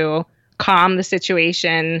to calm the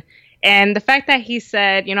situation. And the fact that he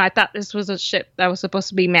said, I thought this was a ship that was supposed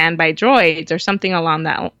to be manned by droids or something along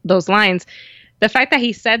those lines. The fact that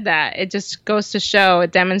he said that, it just goes to show,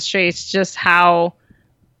 it demonstrates just how,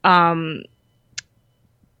 and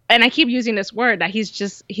I keep using this word, that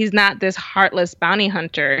he's not this heartless bounty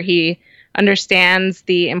hunter. He understands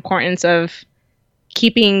the importance of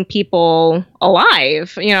keeping people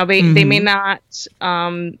alive. They may not,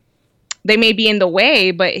 they may be in the way,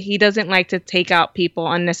 but he doesn't like to take out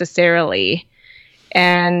people unnecessarily.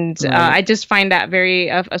 And right. I just find that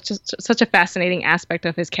such a fascinating aspect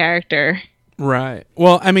of his character. Right.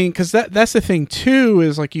 Well, I mean, because that's the thing too,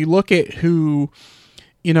 is like you look at who,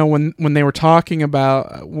 when they were talking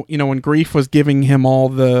about, when Greef was giving him all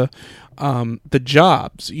the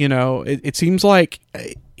jobs, it seems like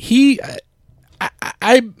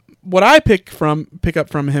what I pick up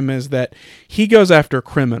from him is that he goes after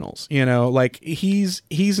criminals. Like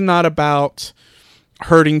he's not about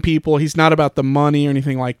hurting people. He's not about the money or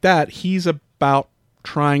anything like that. He's about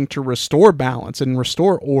trying to restore balance and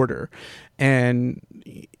restore order. And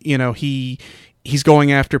he's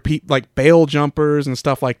going after like bail jumpers and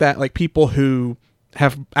stuff like that, like people who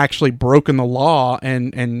have actually broken the law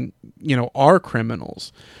and are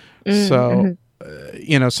criminals. So,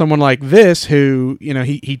 someone like this who,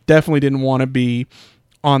 he definitely didn't want to be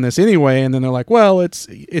on this anyway. And then they're like, well, it's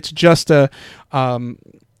just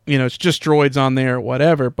it's just droids on there or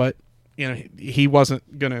whatever. But, he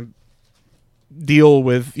wasn't going to deal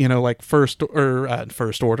with, like First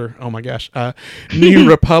Order. Oh my gosh. New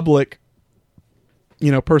Republic,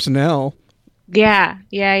 personnel. Yeah.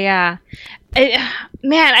 Man,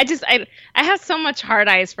 I have so much hard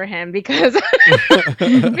eyes for him because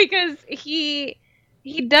because he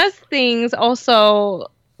does things also,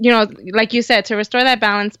 like you said, to restore that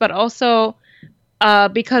balance, but also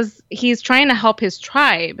because he's trying to help his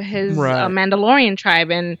tribe, his Mandalorian tribe,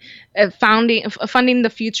 and funding the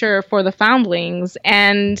future for the foundlings.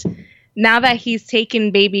 And now that he's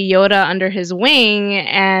taken Baby Yoda under his wing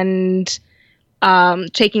and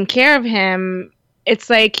taking care of him,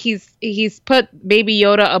 it's like he's put Baby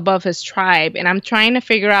Yoda above his tribe, and I'm trying to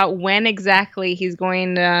figure out when exactly he's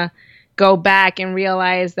going to go back and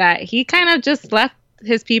realize that he kind of just left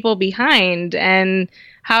his people behind, and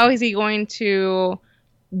how is he going to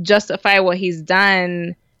justify what he's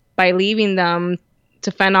done by leaving them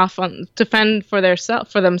to fend for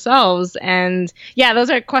themselves. And yeah,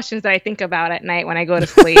 those are questions that I think about at night when I go to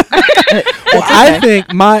sleep. Well, I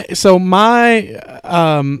think on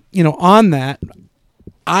that,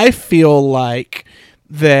 I feel like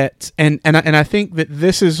that, and I think that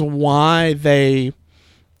this is why they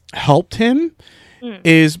helped him,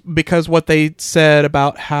 is because what they said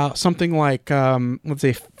about how something like let's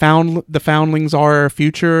say the foundlings are our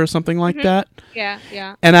future or something like that. Yeah.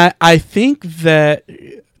 And I think that,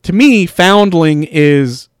 to me, foundling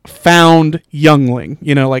is found youngling,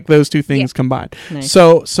 like those two things combined. Nice.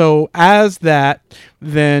 So as that,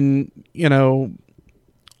 then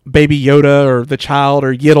Baby Yoda or the child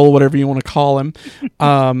or Yiddle, whatever you want to call him,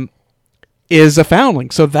 is a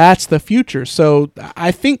foundling. So that's the future. So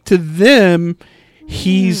I think to them,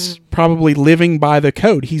 he's probably living by the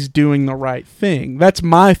code. He's doing the right thing. That's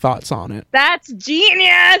my thoughts on it. That's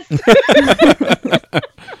genius.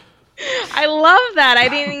 I love that. I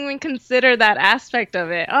didn't even consider that aspect of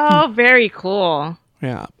it. Oh, very cool.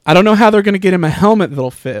 Yeah. I don't know how they're going to get him a helmet that'll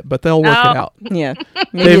fit, but they'll work it out. Yeah.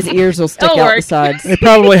 Maybe his ears will stick out the sides. They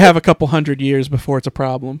probably have a couple hundred years before it's a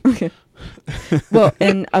problem. Okay. Well,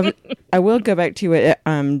 and I will go back to it,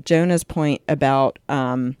 Jonah's point about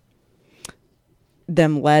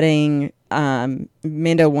them letting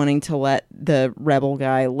Mando wanting to let the rebel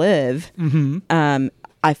guy live.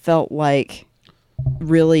 I felt like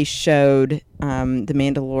really showed the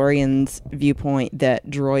Mandalorian's viewpoint that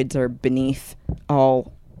droids are beneath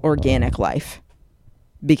all organic life,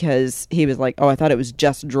 because he was like, oh, I thought it was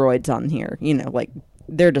just droids on here, like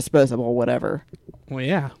they're disposable, whatever. Well,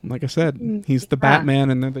 yeah, like I said, he's the Batman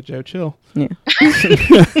and they're the Joe Chill. Yeah.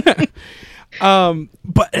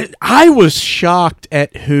 But I was shocked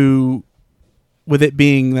at with it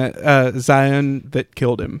being that Zion that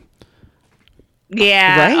killed him.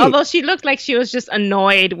 Yeah, right. Although she looked like she was just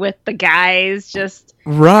annoyed with the guys just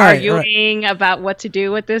arguing about what to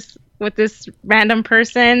do with this random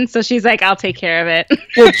person. So she's like, I'll take care of it.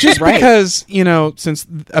 Well, just because, since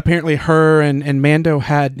apparently her and Mando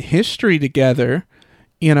had history together,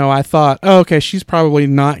 I thought, oh, okay, she's probably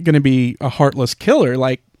not going to be a heartless killer.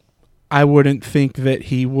 Like, I wouldn't think that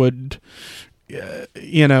he would,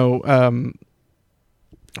 I'm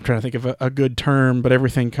trying to think of a good term, but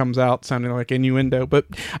everything comes out sounding like innuendo. But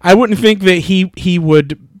I wouldn't think that he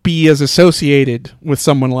would be as associated with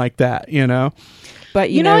someone like that, But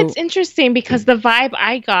it's interesting because the vibe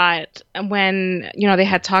I got when they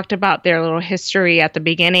had talked about their little history at the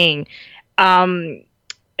beginning,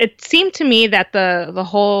 it seemed to me that the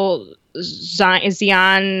whole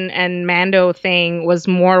Xian and Mando thing was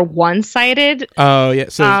more one-sided. Oh yeah,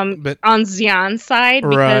 so but on Xian's side,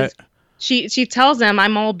 because she tells him,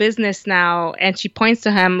 I'm all business now, and she points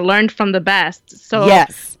to him, learned from the best. So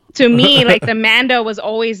yes. To me, like, the Mando was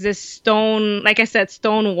always this stone, like I said,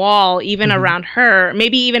 stone wall, even around her,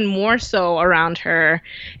 maybe even more so around her.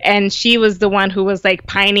 And she was the one who was like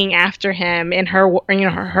pining after him in her,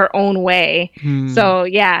 her own way. So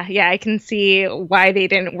yeah, I can see why they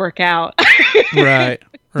didn't work out. Right.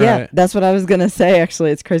 Yeah, that's what I was gonna say.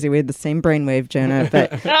 Actually, it's crazy. We had the same brainwave, Jonah.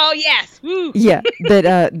 But oh yes, woo. Yeah,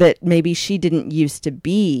 that maybe she didn't used to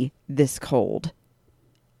be this cold.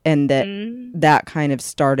 And that kind of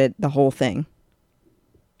started the whole thing.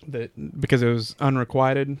 Because it was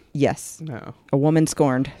unrequited? Yes. No. A woman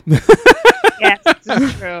scorned. Yes, this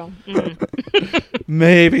is true.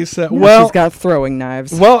 Maybe so. No, well, she's got throwing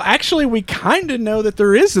knives. Well, actually, we kind of know that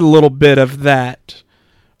there is a little bit of that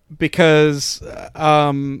because at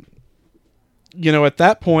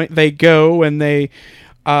that point they go and they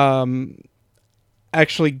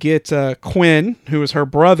actually get Quinn, who is her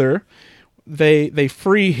brother. They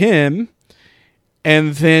free him,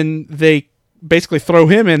 and then they basically throw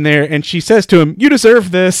him in there, and she says to him, "You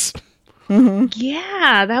deserve this." Mm-hmm.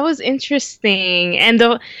 Yeah, that was interesting. And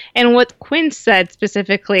what Quinn said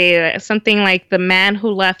specifically, something like, "The man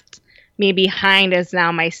who left me behind is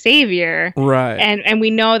now my savior." Right. And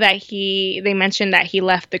we know that they mentioned that he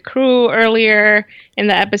left the crew earlier in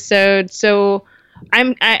the episode. So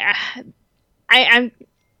I'm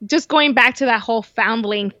just going back to that whole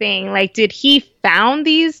foundling thing. Like, did he found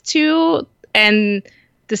these two and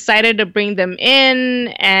decided to bring them in,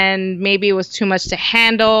 and maybe it was too much to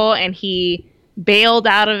handle and he bailed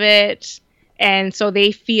out of it, and so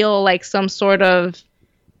they feel like some sort of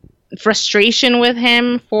frustration with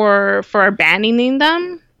him for abandoning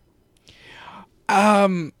them?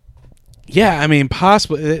 Yeah, I mean,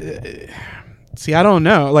 possibly. See, I don't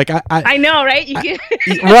know. Like, I know, right?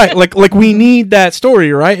 Right. Like we need that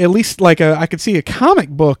story, right? At least I could see a comic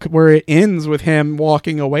book where it ends with him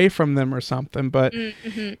walking away from them or something. But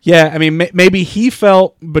yeah, I mean, maybe he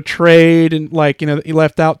felt betrayed and he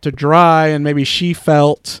left out to dry, and maybe she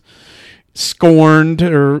felt scorned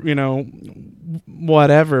or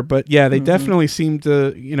whatever. But yeah, they definitely seem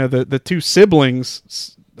to, the two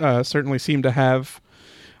siblings certainly seem to have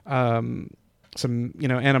some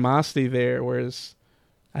animosity there, whereas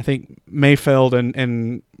I think Mayfeld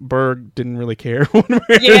and Berg didn't really care one way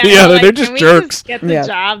or the other. They're just jerks. Just get the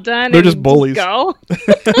job done. They're just bullies. Go.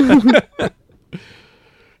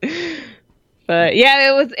 But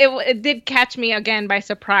yeah, it did catch me again by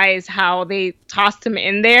surprise how they tossed him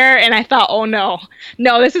in there, and I thought, oh no,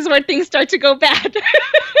 this is where things start to go bad.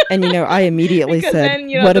 And I immediately said,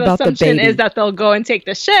 then, "What about the baby?" The assumption is that they'll go and take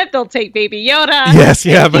the ship. They'll take Baby Yoda. Yes,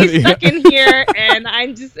 yeah, but he's stuck in here, and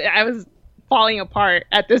I was falling apart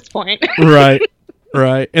at this point. Right.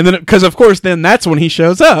 And then, because of course, then that's when he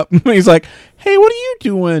shows up. He's like, "Hey, what are you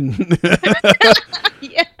doing?"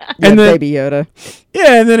 Yeah. And then, Baby Yoda.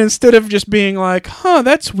 Yeah, and then instead of just being like, "Huh,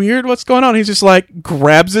 that's weird, what's going on?" He's just like,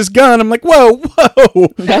 grabs his gun. I'm like, whoa.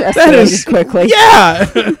 That is quickly. Yeah.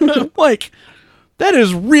 Like, that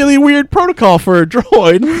is really weird protocol for a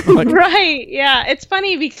droid. Like, right, yeah. It's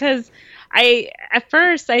funny because at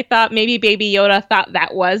first I thought maybe Baby Yoda thought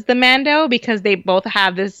that was the Mando, because they both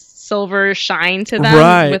have this silver shine to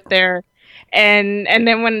them with their... And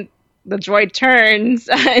then when the droid turns,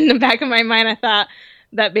 in the back of my mind, I thought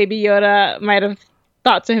that Baby Yoda might have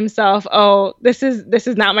thought to himself, "Oh, this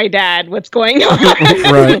is not my dad. What's going on?"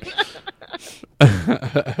 Right.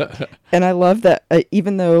 And I love that,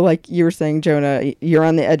 even though, like you were saying, Jonah, you're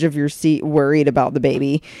on the edge of your seat worried about the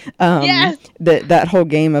baby. Yes. That whole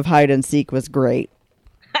game of hide and seek was great.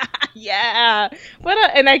 Yeah.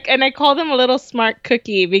 And I called him a little smart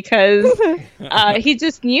cookie, because he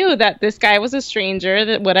just knew that this guy was a stranger,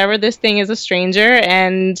 that whatever this thing is a stranger,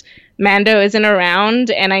 and Mando isn't around,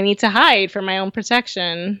 and I need to hide for my own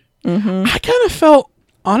protection. Mm-hmm. I kind of felt,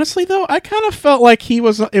 honestly though, like it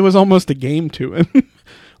was almost a game to him.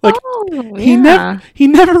 Like, he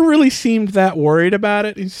never really seemed that worried about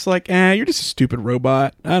it. He's just like, you're just a stupid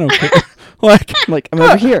robot. I don't care. like I'm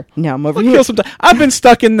over here. Now I'm over here. I've been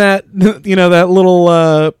stuck in that, that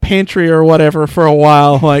little pantry or whatever for a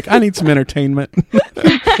while. Like, I need some entertainment.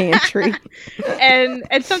 Pantry. And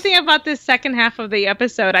something about this second half of the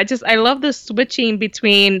episode, I love the switching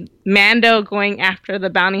between Mando going after the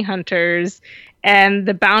bounty hunters and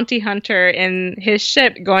the bounty hunter in his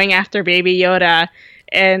ship going after Baby Yoda.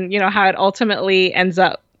 And, how it ultimately ends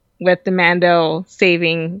up with the Mando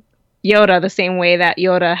saving Yoda the same way that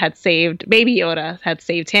Baby Yoda had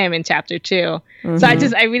saved him in Chapter 2. Mm-hmm. So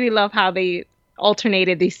I really love how they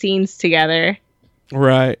alternated these scenes together.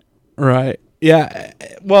 Right. Yeah.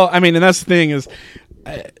 Well, I mean, and that's the thing is,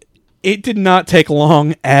 it did not take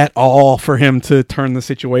long at all for him to turn the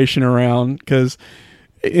situation around, because,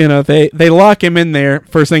 they lock him in there.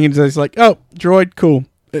 First thing he does, he's like, "Oh, droid, cool."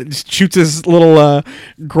 Shoots his little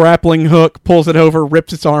grappling hook, pulls it over,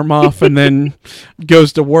 rips its arm off, and then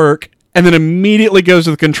goes to work. And then immediately goes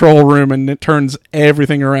to the control room and it turns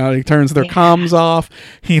everything around. He turns their comms off.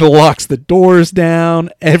 He locks the doors down.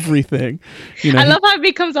 Everything. I love how it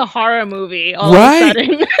becomes a horror movie all of a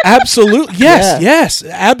sudden. Absolutely. Yes,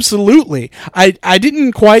 absolutely. I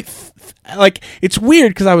didn't quite... it's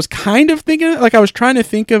weird because I was kind of thinking... I was trying to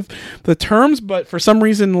think of the terms, but for some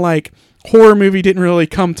reason, horror movie didn't really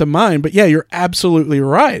come to mind. But yeah, you're absolutely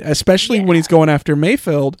right, especially when he's going after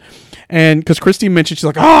Mayfeld. And because Christy mentioned, she's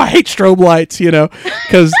like, "Oh, I hate strobe lights,"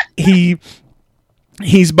 because he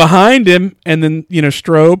he's behind him, and then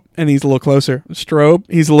strobe, and he's a little closer. Strobe,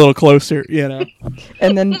 he's a little closer.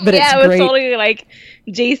 And then, but yeah, it's it was great. totally like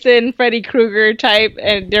Jason, Freddy Krueger type,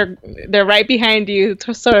 and they're right behind you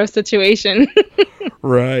sort of situation.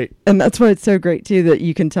 Right. And that's why it's so great too that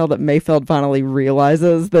you can tell that Mayfeld finally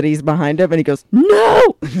realizes that he's behind him, and he goes,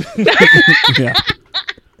 "No!" Yeah.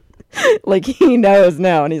 Like he knows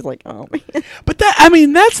now, and he's like, "Oh man." But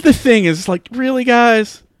that's the thing is like, really,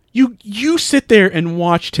 guys, you sit there and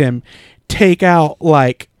watched him take out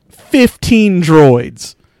like 15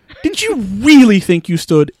 droids. Did you really think you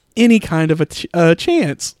stood any kind of a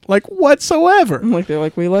chance, like whatsoever? Like they're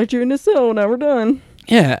like, "We locked you in a cell. Now we're done."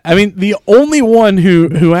 Yeah, I mean, the only one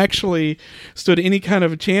who actually stood any kind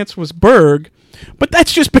of a chance was Berg, but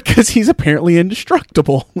that's just because he's apparently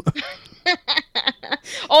indestructible.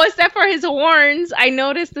 Oh, except for his horns. I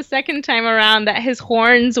noticed the second time around that his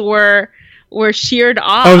horns were sheared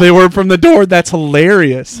off. Oh, they were from the door. That's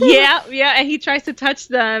hilarious. Yeah, and he tries to touch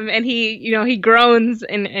them, and he groans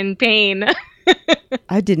in pain.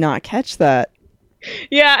 I did not catch that.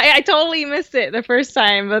 Yeah, I totally missed it the first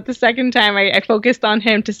time, but the second time I focused on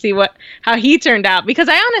him to see how he turned out, because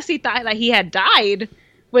I honestly thought that he had died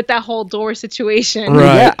with that whole door situation.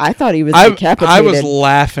 Right. Yeah, I thought he was decapitated. I was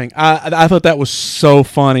laughing. I thought that was so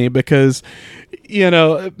funny because,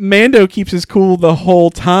 Mando keeps his cool the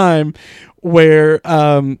whole time where,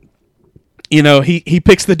 he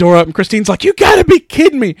picks the door up and Christine's like, "You gotta be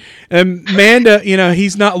kidding me." And Mando,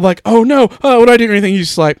 he's not like, "Oh no, what do I do?" or anything. He's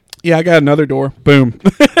just like, "Yeah, I got another door." Boom.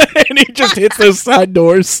 And he just hits those side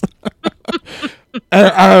doors.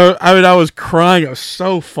 I was crying. It was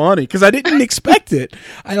so funny because I didn't expect it.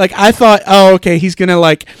 I thought, oh, okay, he's gonna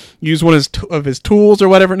like use one of his tools or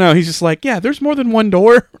whatever. No, he's just like, yeah, there's more than one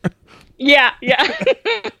door. Yeah.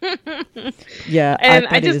 Yeah, and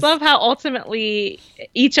I just love how ultimately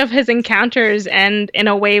each of his encounters end in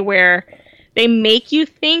a way where they make you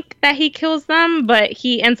think that he kills them, but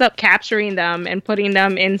he ends up capturing them and putting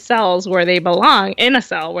them in cells where they belong, in a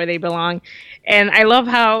cell where they belong. And I love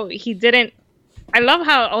how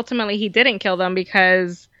ultimately he didn't kill them,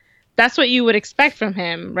 because that's what you would expect from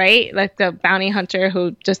him, right? Like the bounty hunter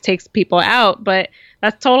who just takes people out, but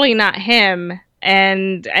that's totally not him.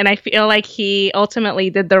 And I feel like he ultimately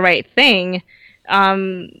did the right thing,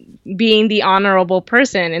 being the honorable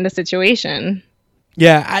person in the situation.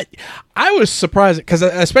 Yeah, I was surprised because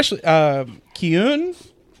especially Kyun,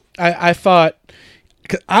 I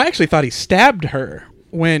actually thought he stabbed her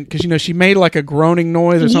because she made like a groaning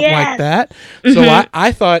noise or something like that. Mm-hmm. So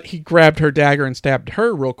I thought he grabbed her dagger and stabbed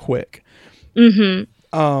her real quick.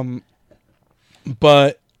 Mm-hmm.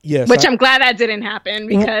 But yes, which I'm glad that didn't happen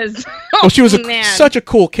because she was such a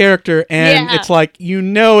cool character, and it's like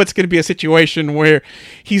it's going to be a situation where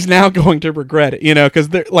he's now going to regret it, because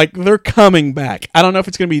they're coming back. I don't know if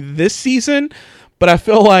it's going to be this season, but I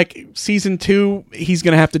feel like season 2 he's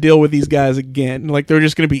going to have to deal with these guys again. Like they're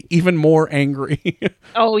just going to be even more angry.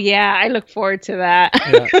 Oh yeah, I look forward to that.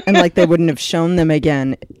 Yeah. And like they wouldn't have shown them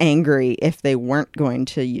again angry if they weren't going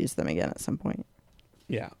to use them again at some point.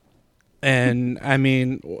 Yeah. And I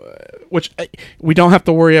mean, which we don't have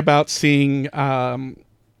to worry about seeing. Oh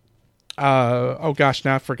gosh,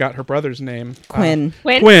 now I forgot her brother's name. Quinn.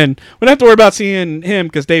 Quinn. We don't have to worry about seeing him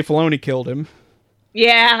because Dave Filoni killed him.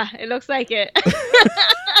 Yeah, it looks like it.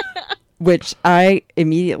 Which I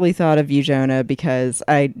immediately thought of you, Jonah, because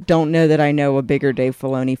I don't know that I know a bigger Dave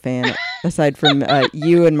Filoni fan aside from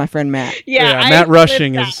you and my friend Matt. Yeah, Matt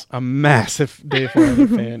Rushing is a massive Dave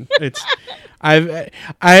Filoni fan. It's I've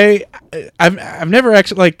never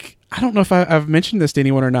actually I don't know if I've mentioned this to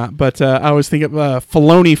anyone or not, but I was thinking of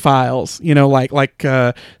Filoni files, like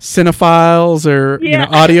cinephiles or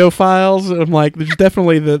audio files. I'm like, there's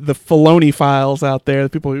definitely the Filoni files out there, the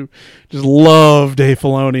people who just love Dave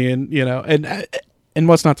Filoni, and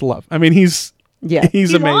what's not to love? I mean, he's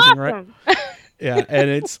amazing, awesome. right? Yeah,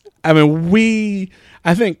 and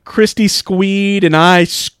I think Christy squeed and I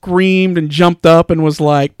screamed and jumped up and was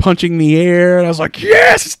like punching the air. And I was like,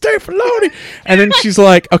 yes, it's Dave Filoni. And then she's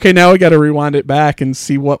like, okay, now we got to rewind it back and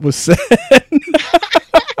see what was said.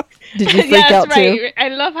 Did you freak out right. too? I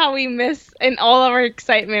love how we miss, in all of our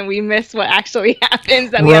excitement, we miss what actually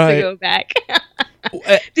happens and we have to go back.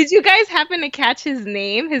 Did you guys happen to catch his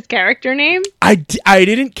name, his character name? I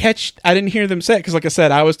didn't hear them say it because, like I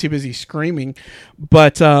said, I was too busy screaming.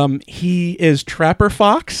 But he is Trapper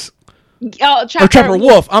Fox. Oh, Trapper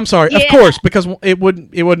Wolf. I'm sorry. Of course, because it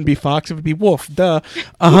wouldn't be Fox. It would be Wolf. Duh.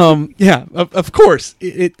 Yeah. Of course.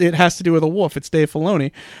 It has to do with a wolf. It's Dave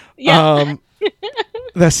Filoni. Yeah.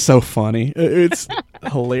 That's so funny. It's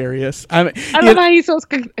hilarious. I mean, I love how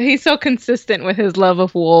he's so consistent with his love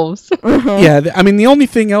of wolves. yeah. I mean, the only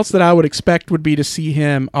thing else that I would expect would be to see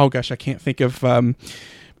him. Oh gosh, I can't think of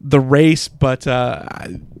the race, but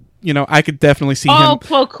I could definitely see him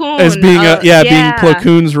Plo Koon. as being being Plo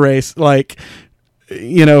Koon's race. Like,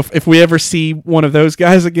 if we ever see one of those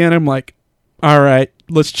guys again, I'm like, all right,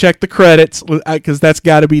 let's check the credits because that's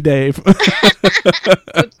got to be Dave. So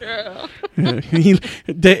true.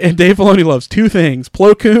 Dave Filoni loves two things: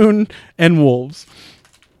 Plo Koon and wolves.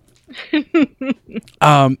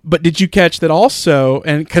 But did you catch that also?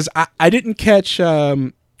 And because I didn't catch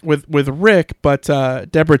with Rick, but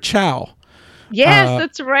Deborah Chow. Yes,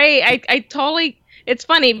 that's right. I totally. It's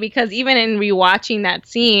funny because even in rewatching that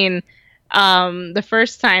scene, the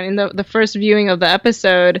first time in the first viewing of the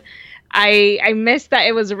episode, I missed that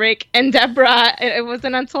it was Rick and Deborah. It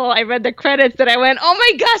wasn't until I read the credits that I went, "Oh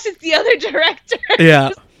my gosh, it's the other director."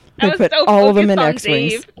 Yeah, I was put so all of them in focused on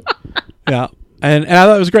X-wings. Dave. Yeah. And I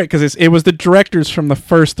thought it was great because it was the directors from the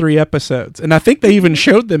first 3 episodes. And I think they even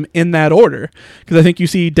showed them in that order. Because I think you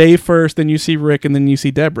see Dave first, then you see Rick, and then you see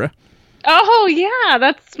Deborah. Oh, yeah,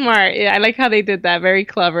 that's smart. Yeah, I like how they did that. Very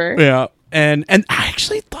clever. Yeah. And I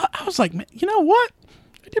actually thought, I was like, man, you know what?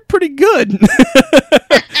 They did pretty good.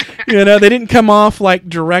 They didn't come off like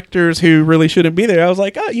directors who really shouldn't be there. I was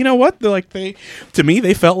like, oh, you know what? To me,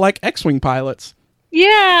 they felt like X-Wing pilots.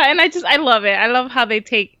 Yeah, and I love it. I love how they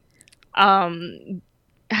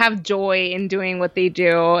have joy in doing what they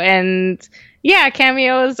do, and yeah,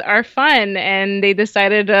 cameos are fun, and they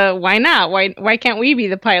decided why not, why can't we be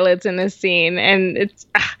the pilots in this scene? And it's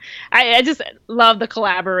I just love the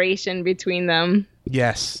collaboration between them.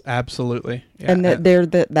 Yes, absolutely. Yeah. And that they're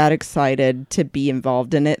that excited to be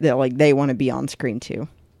involved in it that like they want to be on screen too.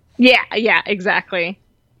 Yeah, exactly.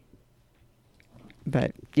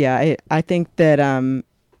 But yeah, I think that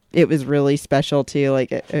it was really special too.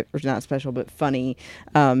 Like it was not special, but funny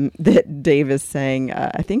that Dave is saying,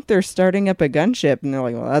 "I think they're starting up a gunship," and they're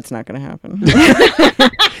like, "Well, that's not going to happen."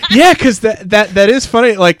 Yeah, because that is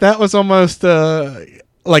funny. Like that was almost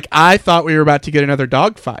like I thought we were about to get another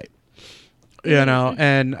dogfight,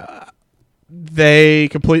 and they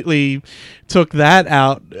completely took that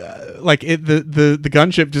out. Like the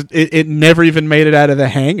gunship just it never even made it out of the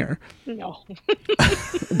hangar. No.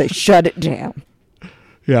 They shut it down.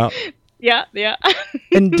 Yeah. Yeah.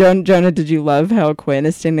 And Jonah, did you love how Quinn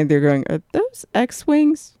is standing there going, "Are those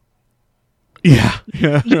X-Wings?" Yeah.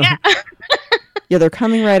 Yeah. Yeah, they're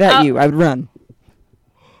coming right at you. I would run.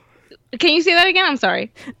 Can you say that again? I'm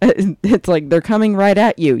sorry. It's like they're coming right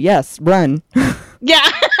at you. Yes, run. Yeah.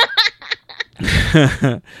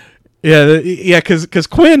 Yeah, because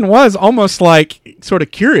Quinn was almost like sort of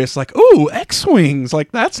curious, like, "Ooh, X-Wings,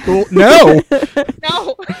 like that's cool." No,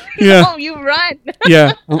 No. Yeah. No, you run.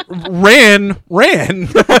 Yeah, ran. Ran.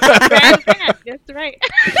 That's right.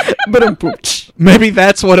 But Maybe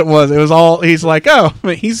that's what it was. It was all he's like, oh,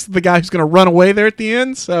 he's the guy who's going to run away there at the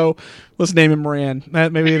end, so let's name him Ran.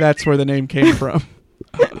 Maybe that's where the name came from.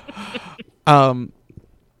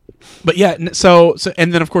 But yeah, so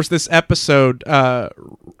and then of course this episode, and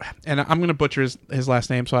I'm going to butcher his last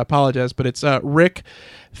name, so I apologize, but it's Rick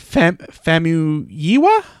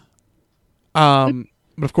Famuyiwa.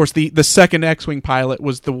 But of course the second X-Wing pilot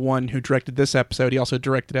was the one who directed this episode. He also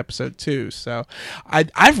directed episode 2. So I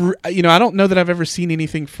don't know that I've ever seen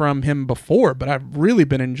anything from him before, but I've really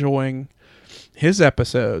been enjoying his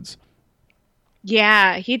episodes.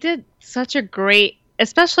 Yeah, he did such a great,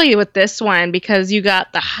 especially with this one, because you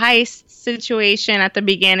got the heist situation at the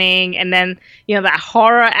beginning and then, that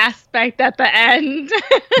horror aspect at the end.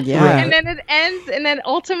 Yeah. And then it ends, and then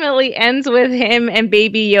ultimately ends with him and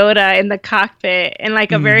Baby Yoda in the cockpit in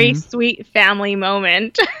like a very sweet family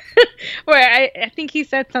moment where I think he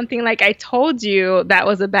said something like, "I told you that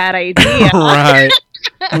was a bad idea." Right.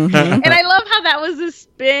 And I love how that was a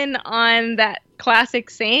spin on that classic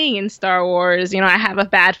saying in Star Wars, I have a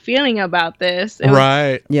bad feeling about this.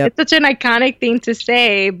 Right. Yep. It's such an iconic thing to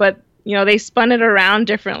say, but they spun it around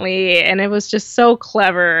differently, and it was just so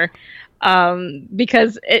clever,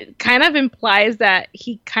 because it kind of implies that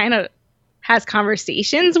he kind of has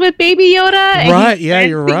conversations with Baby Yoda. And right. Yeah,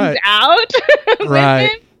 you're right. Out. Right.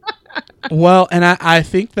 Well, and I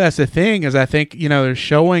think that's the thing is I think they're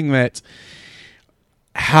showing that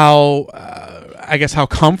how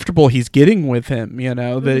comfortable he's getting with him,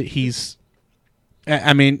 that he's,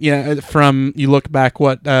 from, you look back,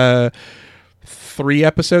 3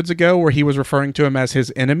 episodes ago where he was referring to him as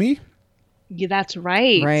his enemy. Yeah, that's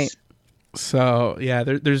right. Right. So yeah,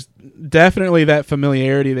 there's definitely that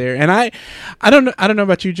familiarity there. And I don't know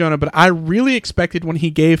about you, Jonah, but I really expected when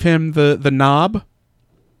he gave him the knob,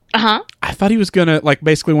 Uh-huh. I I thought he was gonna, like,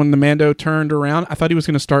 basically when the Mando turned around, I thought he was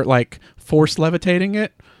gonna start like force levitating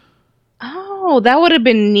it. Oh, that would have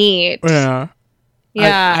been neat. Yeah.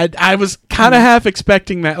 Yeah. I was kind of half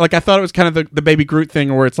expecting that. Like, I thought it was kind of the Baby Groot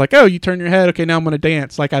thing where it's like, oh, you turn your head. Okay, now I'm going to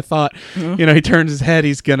dance. Like, I thought, he turns his head.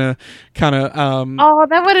 He's going to kind of oh,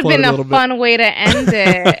 that would have been a bit. fun way to end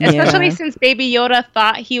it. Especially since Baby Yoda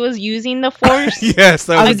thought he was using the Force. Yes,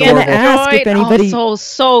 that was gonna adorable. ask if anybody-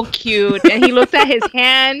 so cute. And he looked at his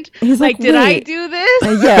hand. He's like, did I "Wait." do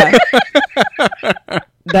this? Yeah.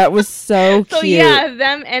 That was so cute. So yeah,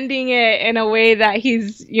 them ending it in a way that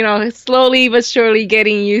he's, slowly but surely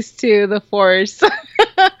getting used to the Force.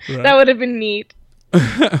 That would have been neat.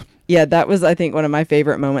 Yeah, that was, I think, one of my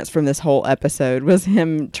favorite moments from this whole episode was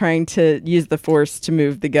him trying to use the Force to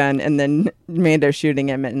move the gun and then Mando shooting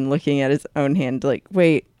him and looking at his own hand like,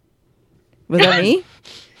 wait, was that me?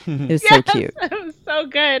 It was so cute. It was so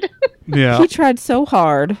good. Yeah. He tried so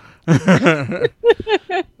hard.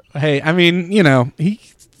 Hey, I mean,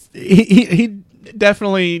 he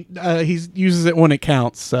definitely he uses it when it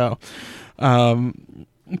counts. So he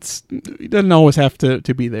doesn't always have to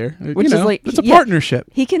be there. Which is like, it's a partnership.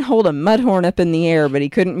 He can hold a Mudhorn up in the air, but he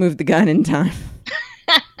couldn't move the gun in time.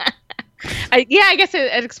 I guess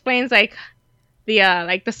it explains like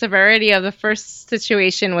the severity of the first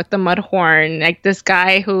situation with the Mudhorn. Like this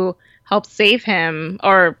guy who helped save him,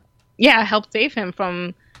 helped save him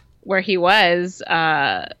from where he was.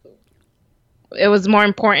 It was more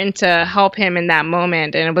important to help him in that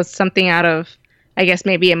moment, and it was something out of, I guess,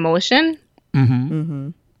 maybe emotion.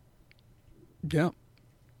 Yeah.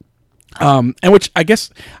 And which I guess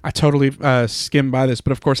I totally skimmed by this,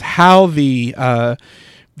 but of course, how the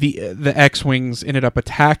X-wings ended up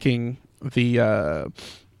attacking the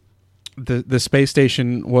space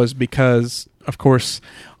station was because, of course,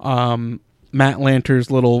 Matt Lanter's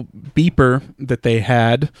little beeper that they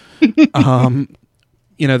had.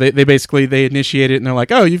 They basically they initiate it and they're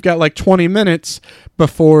like, oh, you've got like 20 minutes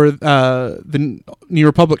before the New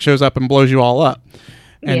Republic shows up and blows you all up.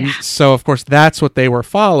 And so, of course, that's what they were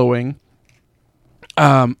following.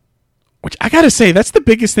 Which I gotta say, that's the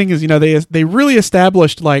biggest thing is, they really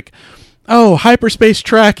established like, oh, hyperspace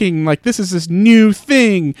tracking, like this is this new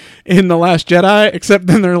thing in The Last Jedi, except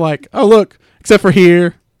then they're like, oh, look, except for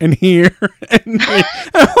here and here. And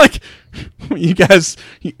I'm like, you guys,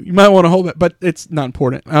 you might want to hold it, but it's not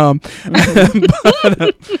important. But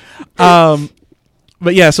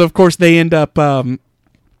yeah, so of course they end up, they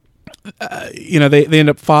end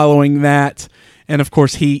up following that. And of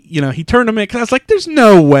course he turned him in because I was like, there's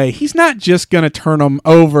no way he's not just going to turn him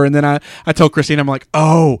over. And then I told Christine, I'm like,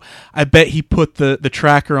 oh, I bet he put the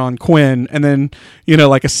tracker on Quinn. And then,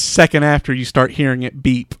 like a second after you start hearing it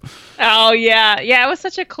beep. Oh yeah. Yeah. It was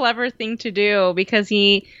such a clever thing to do because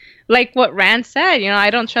he, like what Rand said, I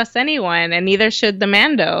don't trust anyone and neither should the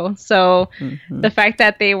Mando. So the fact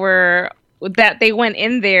that they went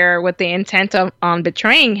in there with the intent on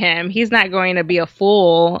betraying him, he's not going to be a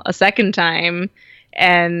fool a second time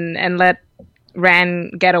and let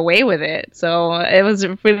Rand get away with it. So it was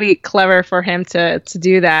really clever for him to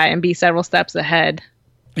do that and be several steps ahead.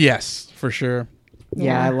 Yes, for sure.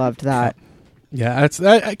 Yeah, I loved that. Yeah, that's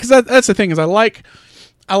the thing is I like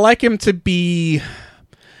him to be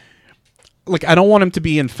like, I don't want him to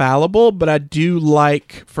be infallible, but I do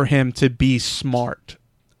like for him to be smart.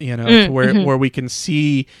 To where we can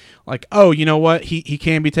see like, oh, you know what? He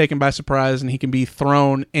can be taken by surprise and he can be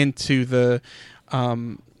thrown into the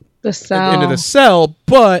cell. Into the cell,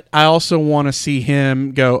 but I also want to see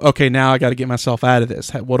him go, okay, now I got to get myself out of this.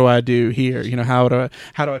 What do I do here? How do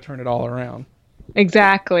I turn it all around?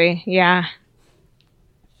 Exactly. Yeah.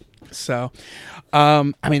 So,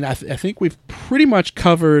 I think we've pretty much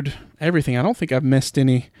covered everything. I don't think I've missed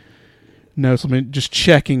any notes. I'm just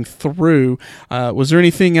checking through. Was there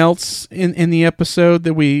anything else in the episode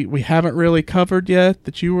that we haven't really covered yet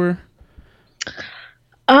that you were?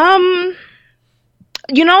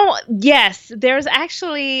 Yes, there's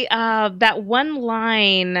actually that one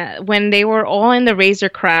line when they were all in the Razor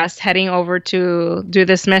Crest heading over to do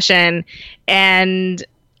this mission, and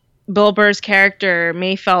Bill Burr's character,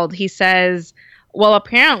 Mayfeld, he says, well,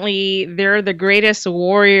 apparently they're the greatest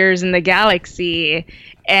warriors in the galaxy.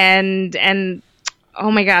 And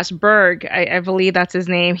oh my gosh, Berg, I believe that's his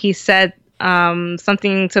name. He said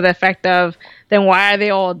something to the effect of, then why are they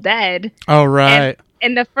all dead? Oh, right.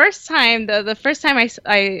 And the first time,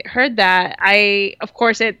 I heard that, of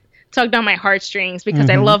course, it tugged on my heartstrings because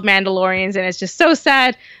I love Mandalorians, and it's just so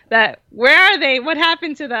sad that where are they? What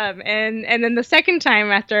happened to them? And then the second time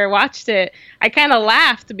after I watched it, I kind of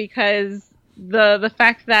laughed because the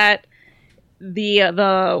fact that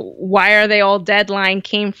the why are they all dead line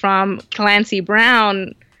came from Clancy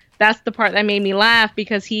Brown, that's the part that made me laugh,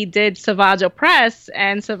 because he did Savage Opress,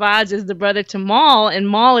 and Savage is the brother to Maul, and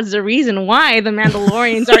Maul is the reason why the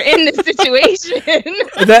Mandalorians are in this situation.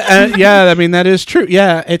 Yeah, I mean, that is true.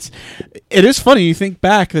 Yeah, it is funny. You think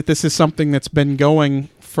back that this is something that's been going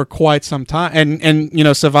for quite some time, and you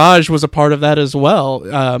know, Savage was a part of that as well.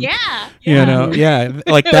 You know,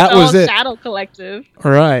 like that was it. Shadow Collective,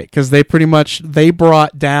 right? Because they pretty much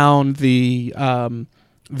brought down the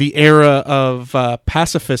era of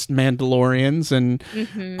pacifist Mandalorians, and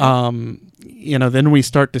you know, then we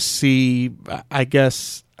start to see, I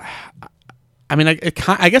guess, I mean,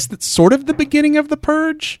 I guess that's sort of the beginning of the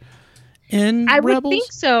purge in I Rebels. would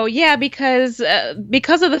think so, yeah, because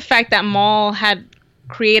of the fact that Maul had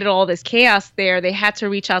created all this chaos there, they had to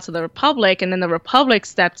reach out to the Republic, and then the Republic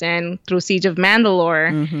stepped in through Siege of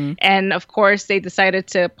Mandalore, and of course they decided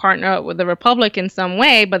to partner up with the Republic in some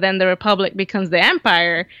way, but then the Republic becomes the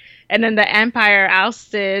Empire, and then the Empire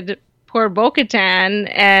ousted poor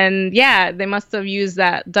Bo-Katan, and yeah, they must have used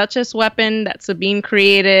that Duchess weapon that Sabine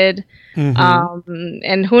created,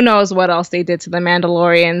 and who knows what else they did to the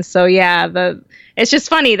Mandalorians. So yeah, it's just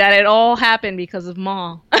funny that it all happened because of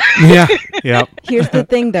Maul. Yeah. Here's the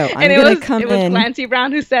thing, though. It was Clancy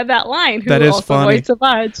Brown who said that line. Who that is also funny. voiced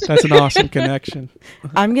Savage. That's an awesome connection.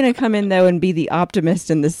 I'm going to come in, though, and be the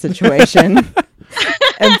optimist in this situation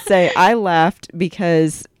and say I laughed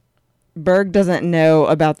because Berg doesn't know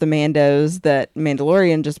about the Mandos that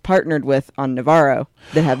Mandalorian just partnered with on Navarro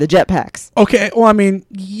that have the jetpacks. Okay, well, I mean,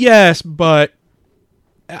 yes, but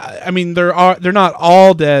I mean, they're not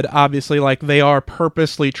all dead. Obviously, like they are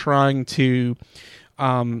purposely trying to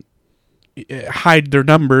hide their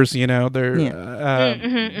numbers. You know,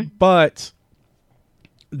 but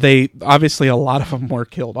they obviously, a lot of them were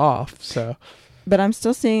killed off. So, but I'm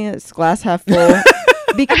still seeing it's glass half full.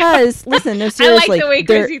 Because, listen, no, seriously. I like the way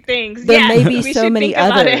Chrissy thinks. There may be so many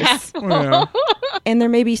others. Yeah. And there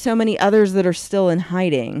may be so many others that are still in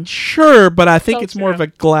hiding. Sure, but I think it's more of a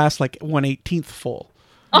glass like 1/18 full.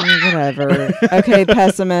 Whatever. Okay,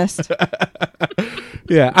 pessimist.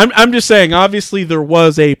 Yeah, I'm just saying, obviously there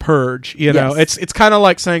was a purge, you know. Yes. It's kind of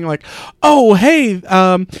like saying like, "Oh, hey,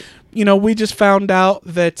 you know, we just found out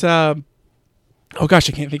that oh gosh,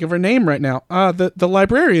 I can't think of her name right now. The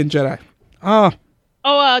librarian Jedi.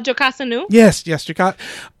 Jocasta Nu? Yes, Jocasta.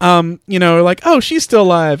 You know, like, oh, she's still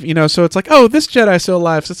alive, you know, so it's like, oh, this Jedi's still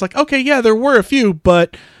alive. So it's like, okay, yeah, there were a few,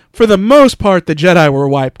 but for the most part, the Jedi were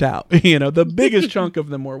wiped out. You know, the biggest chunk of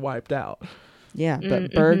them were wiped out. Yeah,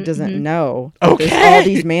 but Berg doesn't know. Okay. There's all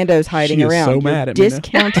these Mandos hiding She is around. so You're mad at me now.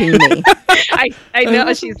 discounting me. I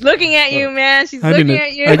know, she's looking at you, man. She's looking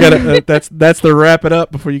at you. I gotta, that's the wrap it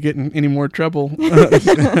up before you get in any more trouble.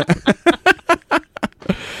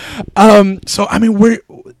 So, I mean,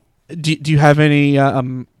 do you have any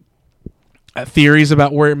theories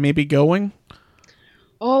about where it may be going?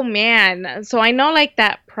 Oh, man. So I know, like,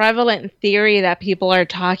 that prevalent theory that people are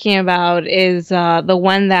talking about is the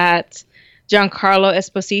one that Giancarlo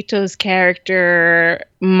Esposito's character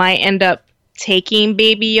might end up taking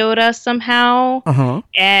Baby Yoda somehow.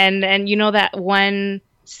 And you know that one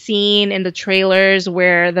scene in the trailers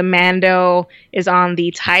where the Mando is on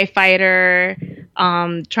the TIE fighter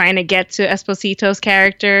trying to get to Esposito's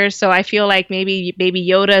character. So I feel like maybe Baby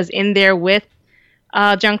Yoda is in there with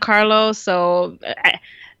Giancarlo. So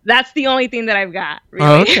that's the only thing that I've got, really.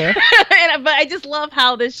 Oh, okay. But I just love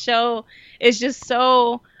how this show is just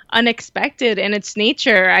so unexpected in its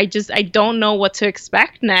nature. I don't know what to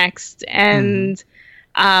expect next. And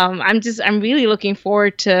I'm really looking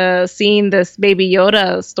forward to seeing this Baby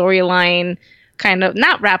Yoda storyline kind of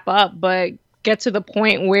not wrap up, but get to the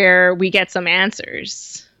point where we get some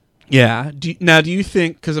answers. Yeah. Do you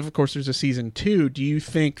think, because of course there's a season 2, do you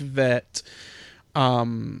think that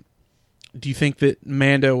Mando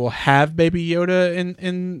will have Baby Yoda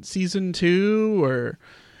in season 2, or?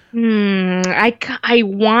 I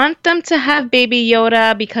want them to have Baby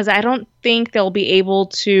Yoda because I don't think they'll be able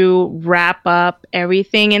to wrap up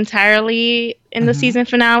everything entirely in the season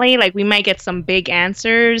finale. Like, we might get some big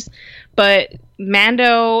answers, but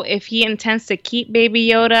Mando, if he intends to keep Baby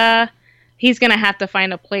Yoda, he's gonna have to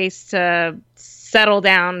find a place to settle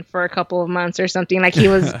down for a couple of months or something, like he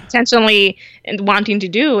was intentionally wanting to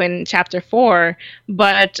do in chapter 4.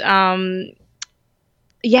 But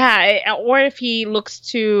yeah, or if he looks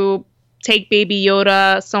to take Baby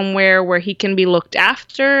Yoda somewhere where he can be looked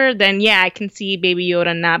after, then yeah, I can see Baby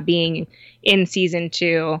Yoda not being in season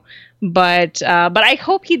 2. But I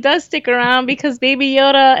hope he does stick around because Baby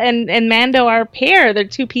Yoda and Mando are a pair. They're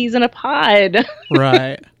two peas in a pod.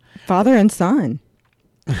 Right. Father and son.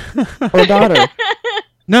 or daughter?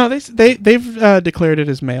 No, they've declared it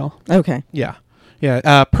as male. Okay. Yeah.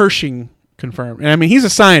 Pershing confirmed. And I mean, he's a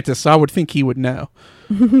scientist, so I would think he would know.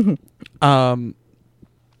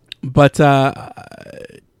 But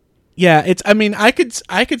yeah, it's. I mean, I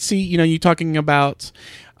could see. You talking about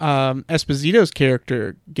Esposito's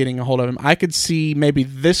character getting a hold of him. I could see maybe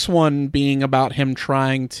this one being about him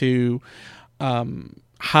trying to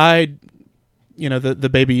hide. The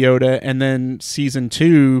Baby Yoda, and then season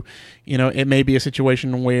 2, it may be a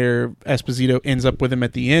situation where Esposito ends up with him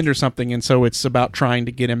at the end or something, and so it's about trying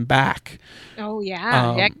to get him back. Oh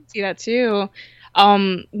yeah, I can see that too.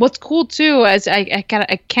 What's cool too is I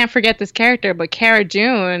can't forget this character, but Cara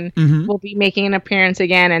Dune will be making an appearance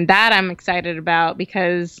again, and that I'm excited about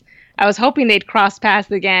because I was hoping they'd cross paths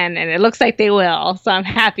again, and it looks like they will, so I'm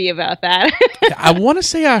happy about that. I want to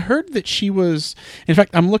say I heard that she was... In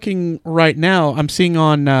fact, I'm looking right now. I'm seeing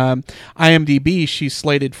on IMDb she's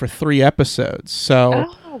slated for 3 episodes. So,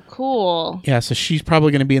 oh, cool. Yeah, so she's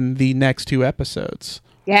probably going to be in the next 2 episodes.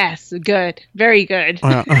 Yes, good. Very good.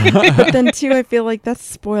 But then, too, I feel like that's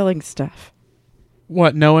spoiling stuff.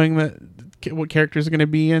 What, knowing what characters are going to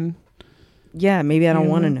be in? Yeah, maybe I don't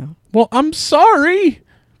want to know. Well, I'm sorry.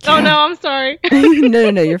 Oh, no, I'm sorry.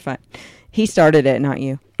 No, you're fine. He started it, not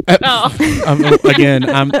you. Again,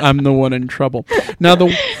 I'm the one in trouble. Now,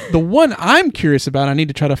 the one I'm curious about, I need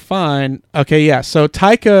to try to find... Okay, yeah, so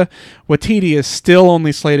Taika Waititi is still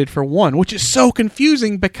only slated for 1, which is so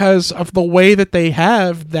confusing because of the way that they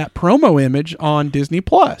have that promo image on Disney+.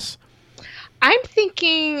 I'm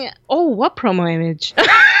thinking, what promo image?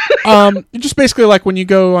 Just basically like when you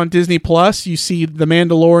go on Disney Plus, you see the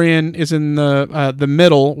Mandalorian is in the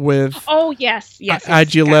middle with yes,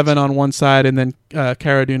 IG-11 gotcha. On one side and then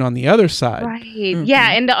Cara Dune on the other side. Right. Mm-hmm.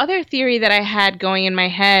 Yeah, and the other theory that I had going in my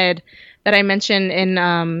head that I mentioned in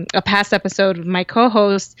a past episode with my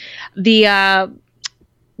co-host, the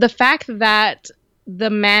fact that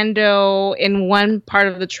the Mando in one part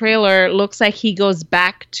of the trailer looks like he goes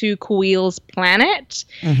back to Kuil's planet.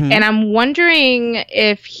 Mm-hmm. And I'm wondering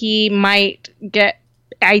if he might get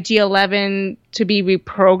IG-11 to be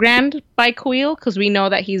reprogrammed by Kuil, because we know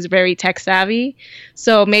that he's very tech savvy.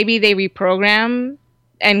 So maybe they reprogram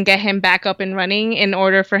and get him back up and running in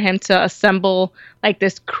order for him to assemble like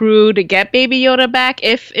this crew to get Baby Yoda back.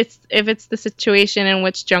 If it's the situation in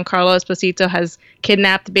which Giancarlo Esposito has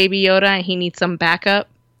kidnapped Baby Yoda and he needs some backup.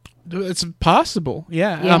 It's possible.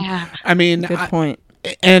 Yeah. I mean, good point.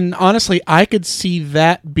 And honestly, I could see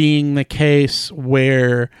that being the case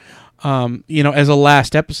where, as a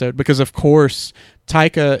last episode, because of course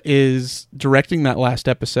Taika is directing that last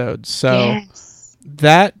episode. So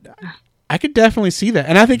that I could definitely see that.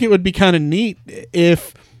 And I think it would be kind of neat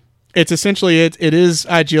if it's essentially it is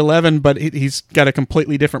IG-11, but he's got a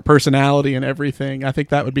completely different personality and everything. I think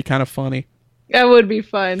that would be kind of funny. That would be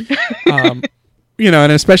fun. And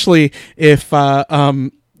especially if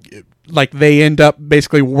like they end up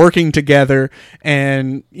basically working together,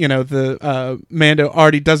 and the Mando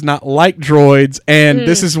already does not like droids, and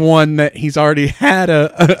this is one that he's already had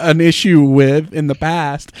an issue with in the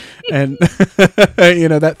past, and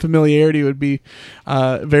that familiarity would be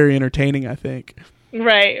very entertaining, I think.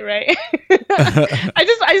 Right. I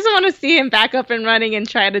just want to see him back up and running and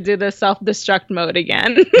try to do the self-destruct mode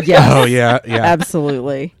again. Yeah. Oh yeah.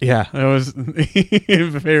 Absolutely. Yeah, it was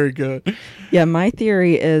very good. Yeah, my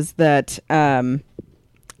theory is that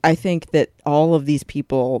I think that all of these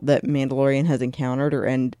people that Mandalorian has encountered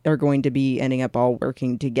are going to be ending up all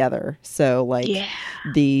working together. So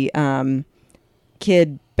the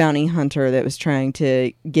kid bounty hunter that was trying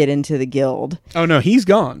to get into the guild. Oh no, he's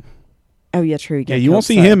gone. Oh, yeah, true. Yeah, you won't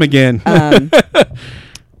see him again.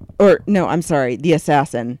 Or, no, I'm sorry, the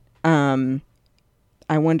assassin. I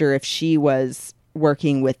wonder if she was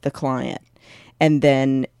working with the client. And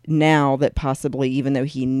then now that possibly, even though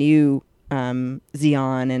he knew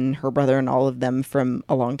Xion and her brother and all of them from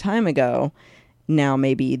a long time ago, now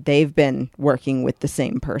maybe they've been working with the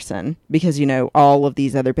same person. Because, all of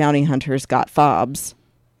these other bounty hunters got fobs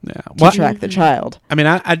to track the child. I mean,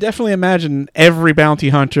 I definitely imagine every bounty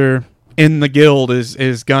hunter in the guild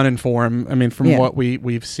is gunning for him. I mean, from what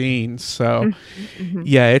we've seen. So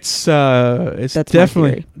it's That's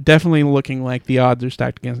definitely looking like the odds are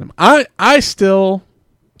stacked against him. I still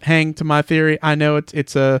hang to my theory. I know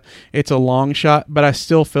it's a long shot, but I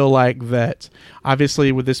still feel like that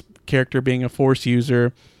obviously with this character being a Force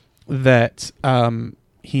user, that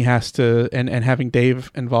he has to, and having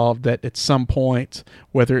Dave involved, that at some point,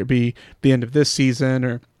 whether it be the end of this season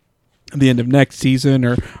or the end of next season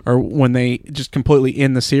or when they just completely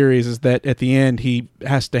end the series, is that at the end he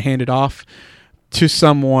has to hand it off to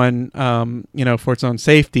someone, for its own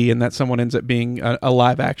safety, and that someone ends up being a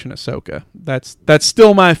live action Ahsoka. That's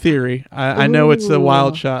still my theory. I know it's a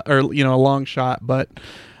wild shot, or a long shot, but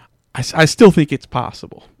I still think it's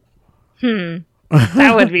possible.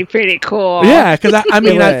 That would be pretty cool. Yeah, because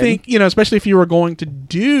I think, especially if you were going to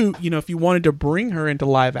do, if you wanted to bring her into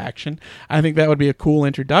live action, I think that would be a cool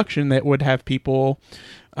introduction that would have people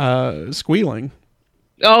squealing.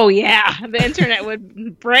 Oh, yeah. The internet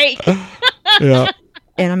would break. Yeah.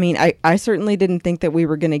 And I certainly didn't think that we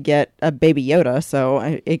were going to get a Baby Yoda,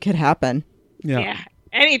 so it could happen. Yeah.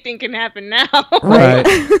 Anything can happen now. Right.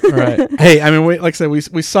 Hey, like I said,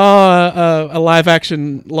 we saw a live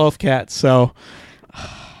action Lothcat, so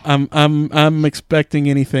I'm expecting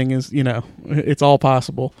anything is, it's all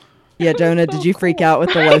possible. Yeah, Jonah, did you freak out with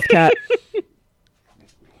the Lothcat?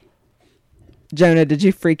 Jonah, did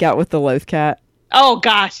you freak out with the Lothcat? Oh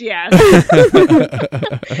gosh, yes.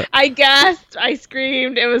 I gasped, I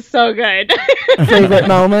screamed. It was so good. Favorite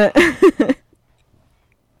moment?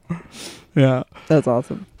 Yeah. That's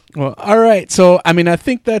awesome. Well, all right. So, I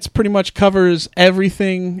think that's pretty much covers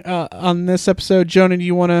everything on this episode. Jonah, do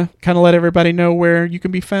you want to kind of let everybody know where you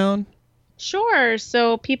can be found? Sure.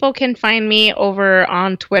 So people can find me over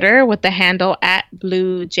on Twitter with the handle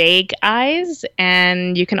 @BlueJaguEyes.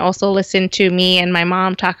 And you can also listen to me and my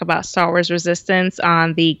mom talk about Star Wars Resistance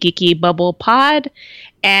on the Geeky Bubble Pod.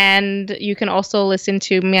 And you can also listen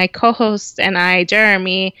to my co-host and I,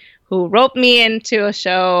 Jeremy, who roped me into a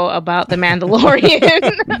show about The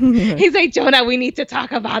Mandalorian. He's like, Jonah, we need to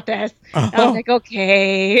talk about this. I was like,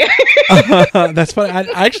 okay. That's funny. I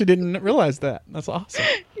actually didn't realize that. That's awesome.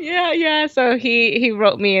 Yeah. So he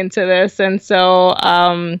roped me into this. And so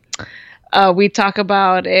we talk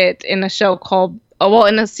about it in a show called,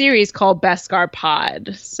 in a series called Beskar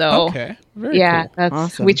Pod. So okay. Very cool. That's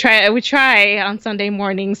awesome. We try on Sunday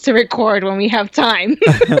mornings to record when we have time.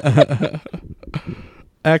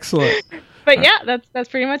 Excellent. But that's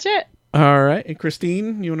pretty much it. All right. And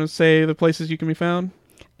Christine, you want to say the places you can be found?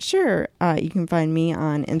 Sure. You can find me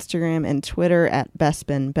on Instagram and Twitter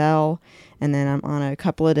 @BestBenBell. And then I'm on a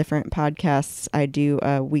couple of different podcasts. I do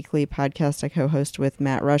a weekly podcast I co-host with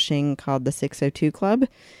Matt Rushing called The 602 Club.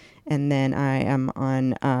 And then I am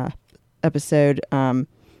on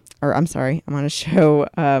I'm on a show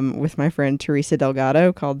with my friend Teresa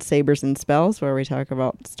Delgado called Sabers and Spells, where we talk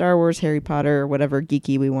about Star Wars, Harry Potter, whatever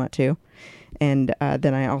geeky we want to. And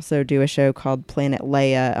then I also do a show called Planet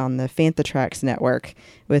Leia on the Fantatrax Network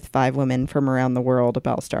with 5 women from around the world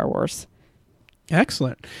about Star Wars.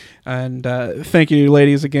 Excellent. And thank you,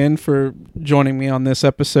 ladies, again for joining me on this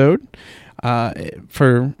episode.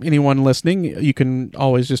 For anyone listening, you can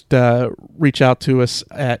always just reach out to us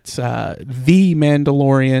at the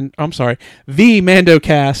Mandocast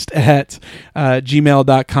at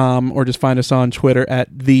gmail.com, or just find us on Twitter at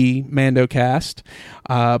the Mandocast.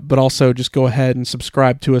 But also just go ahead and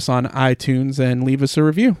subscribe to us on iTunes and leave us a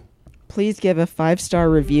review. Please give a 5-star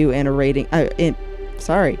review and a rating.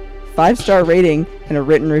 5-star rating and a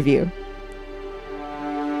written review.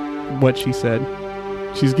 What she said.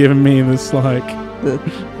 She's giving me this, like... You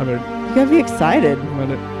gotta be excited.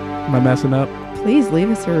 Am I messing up? Please leave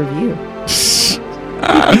us a review.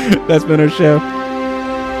 That's been our show.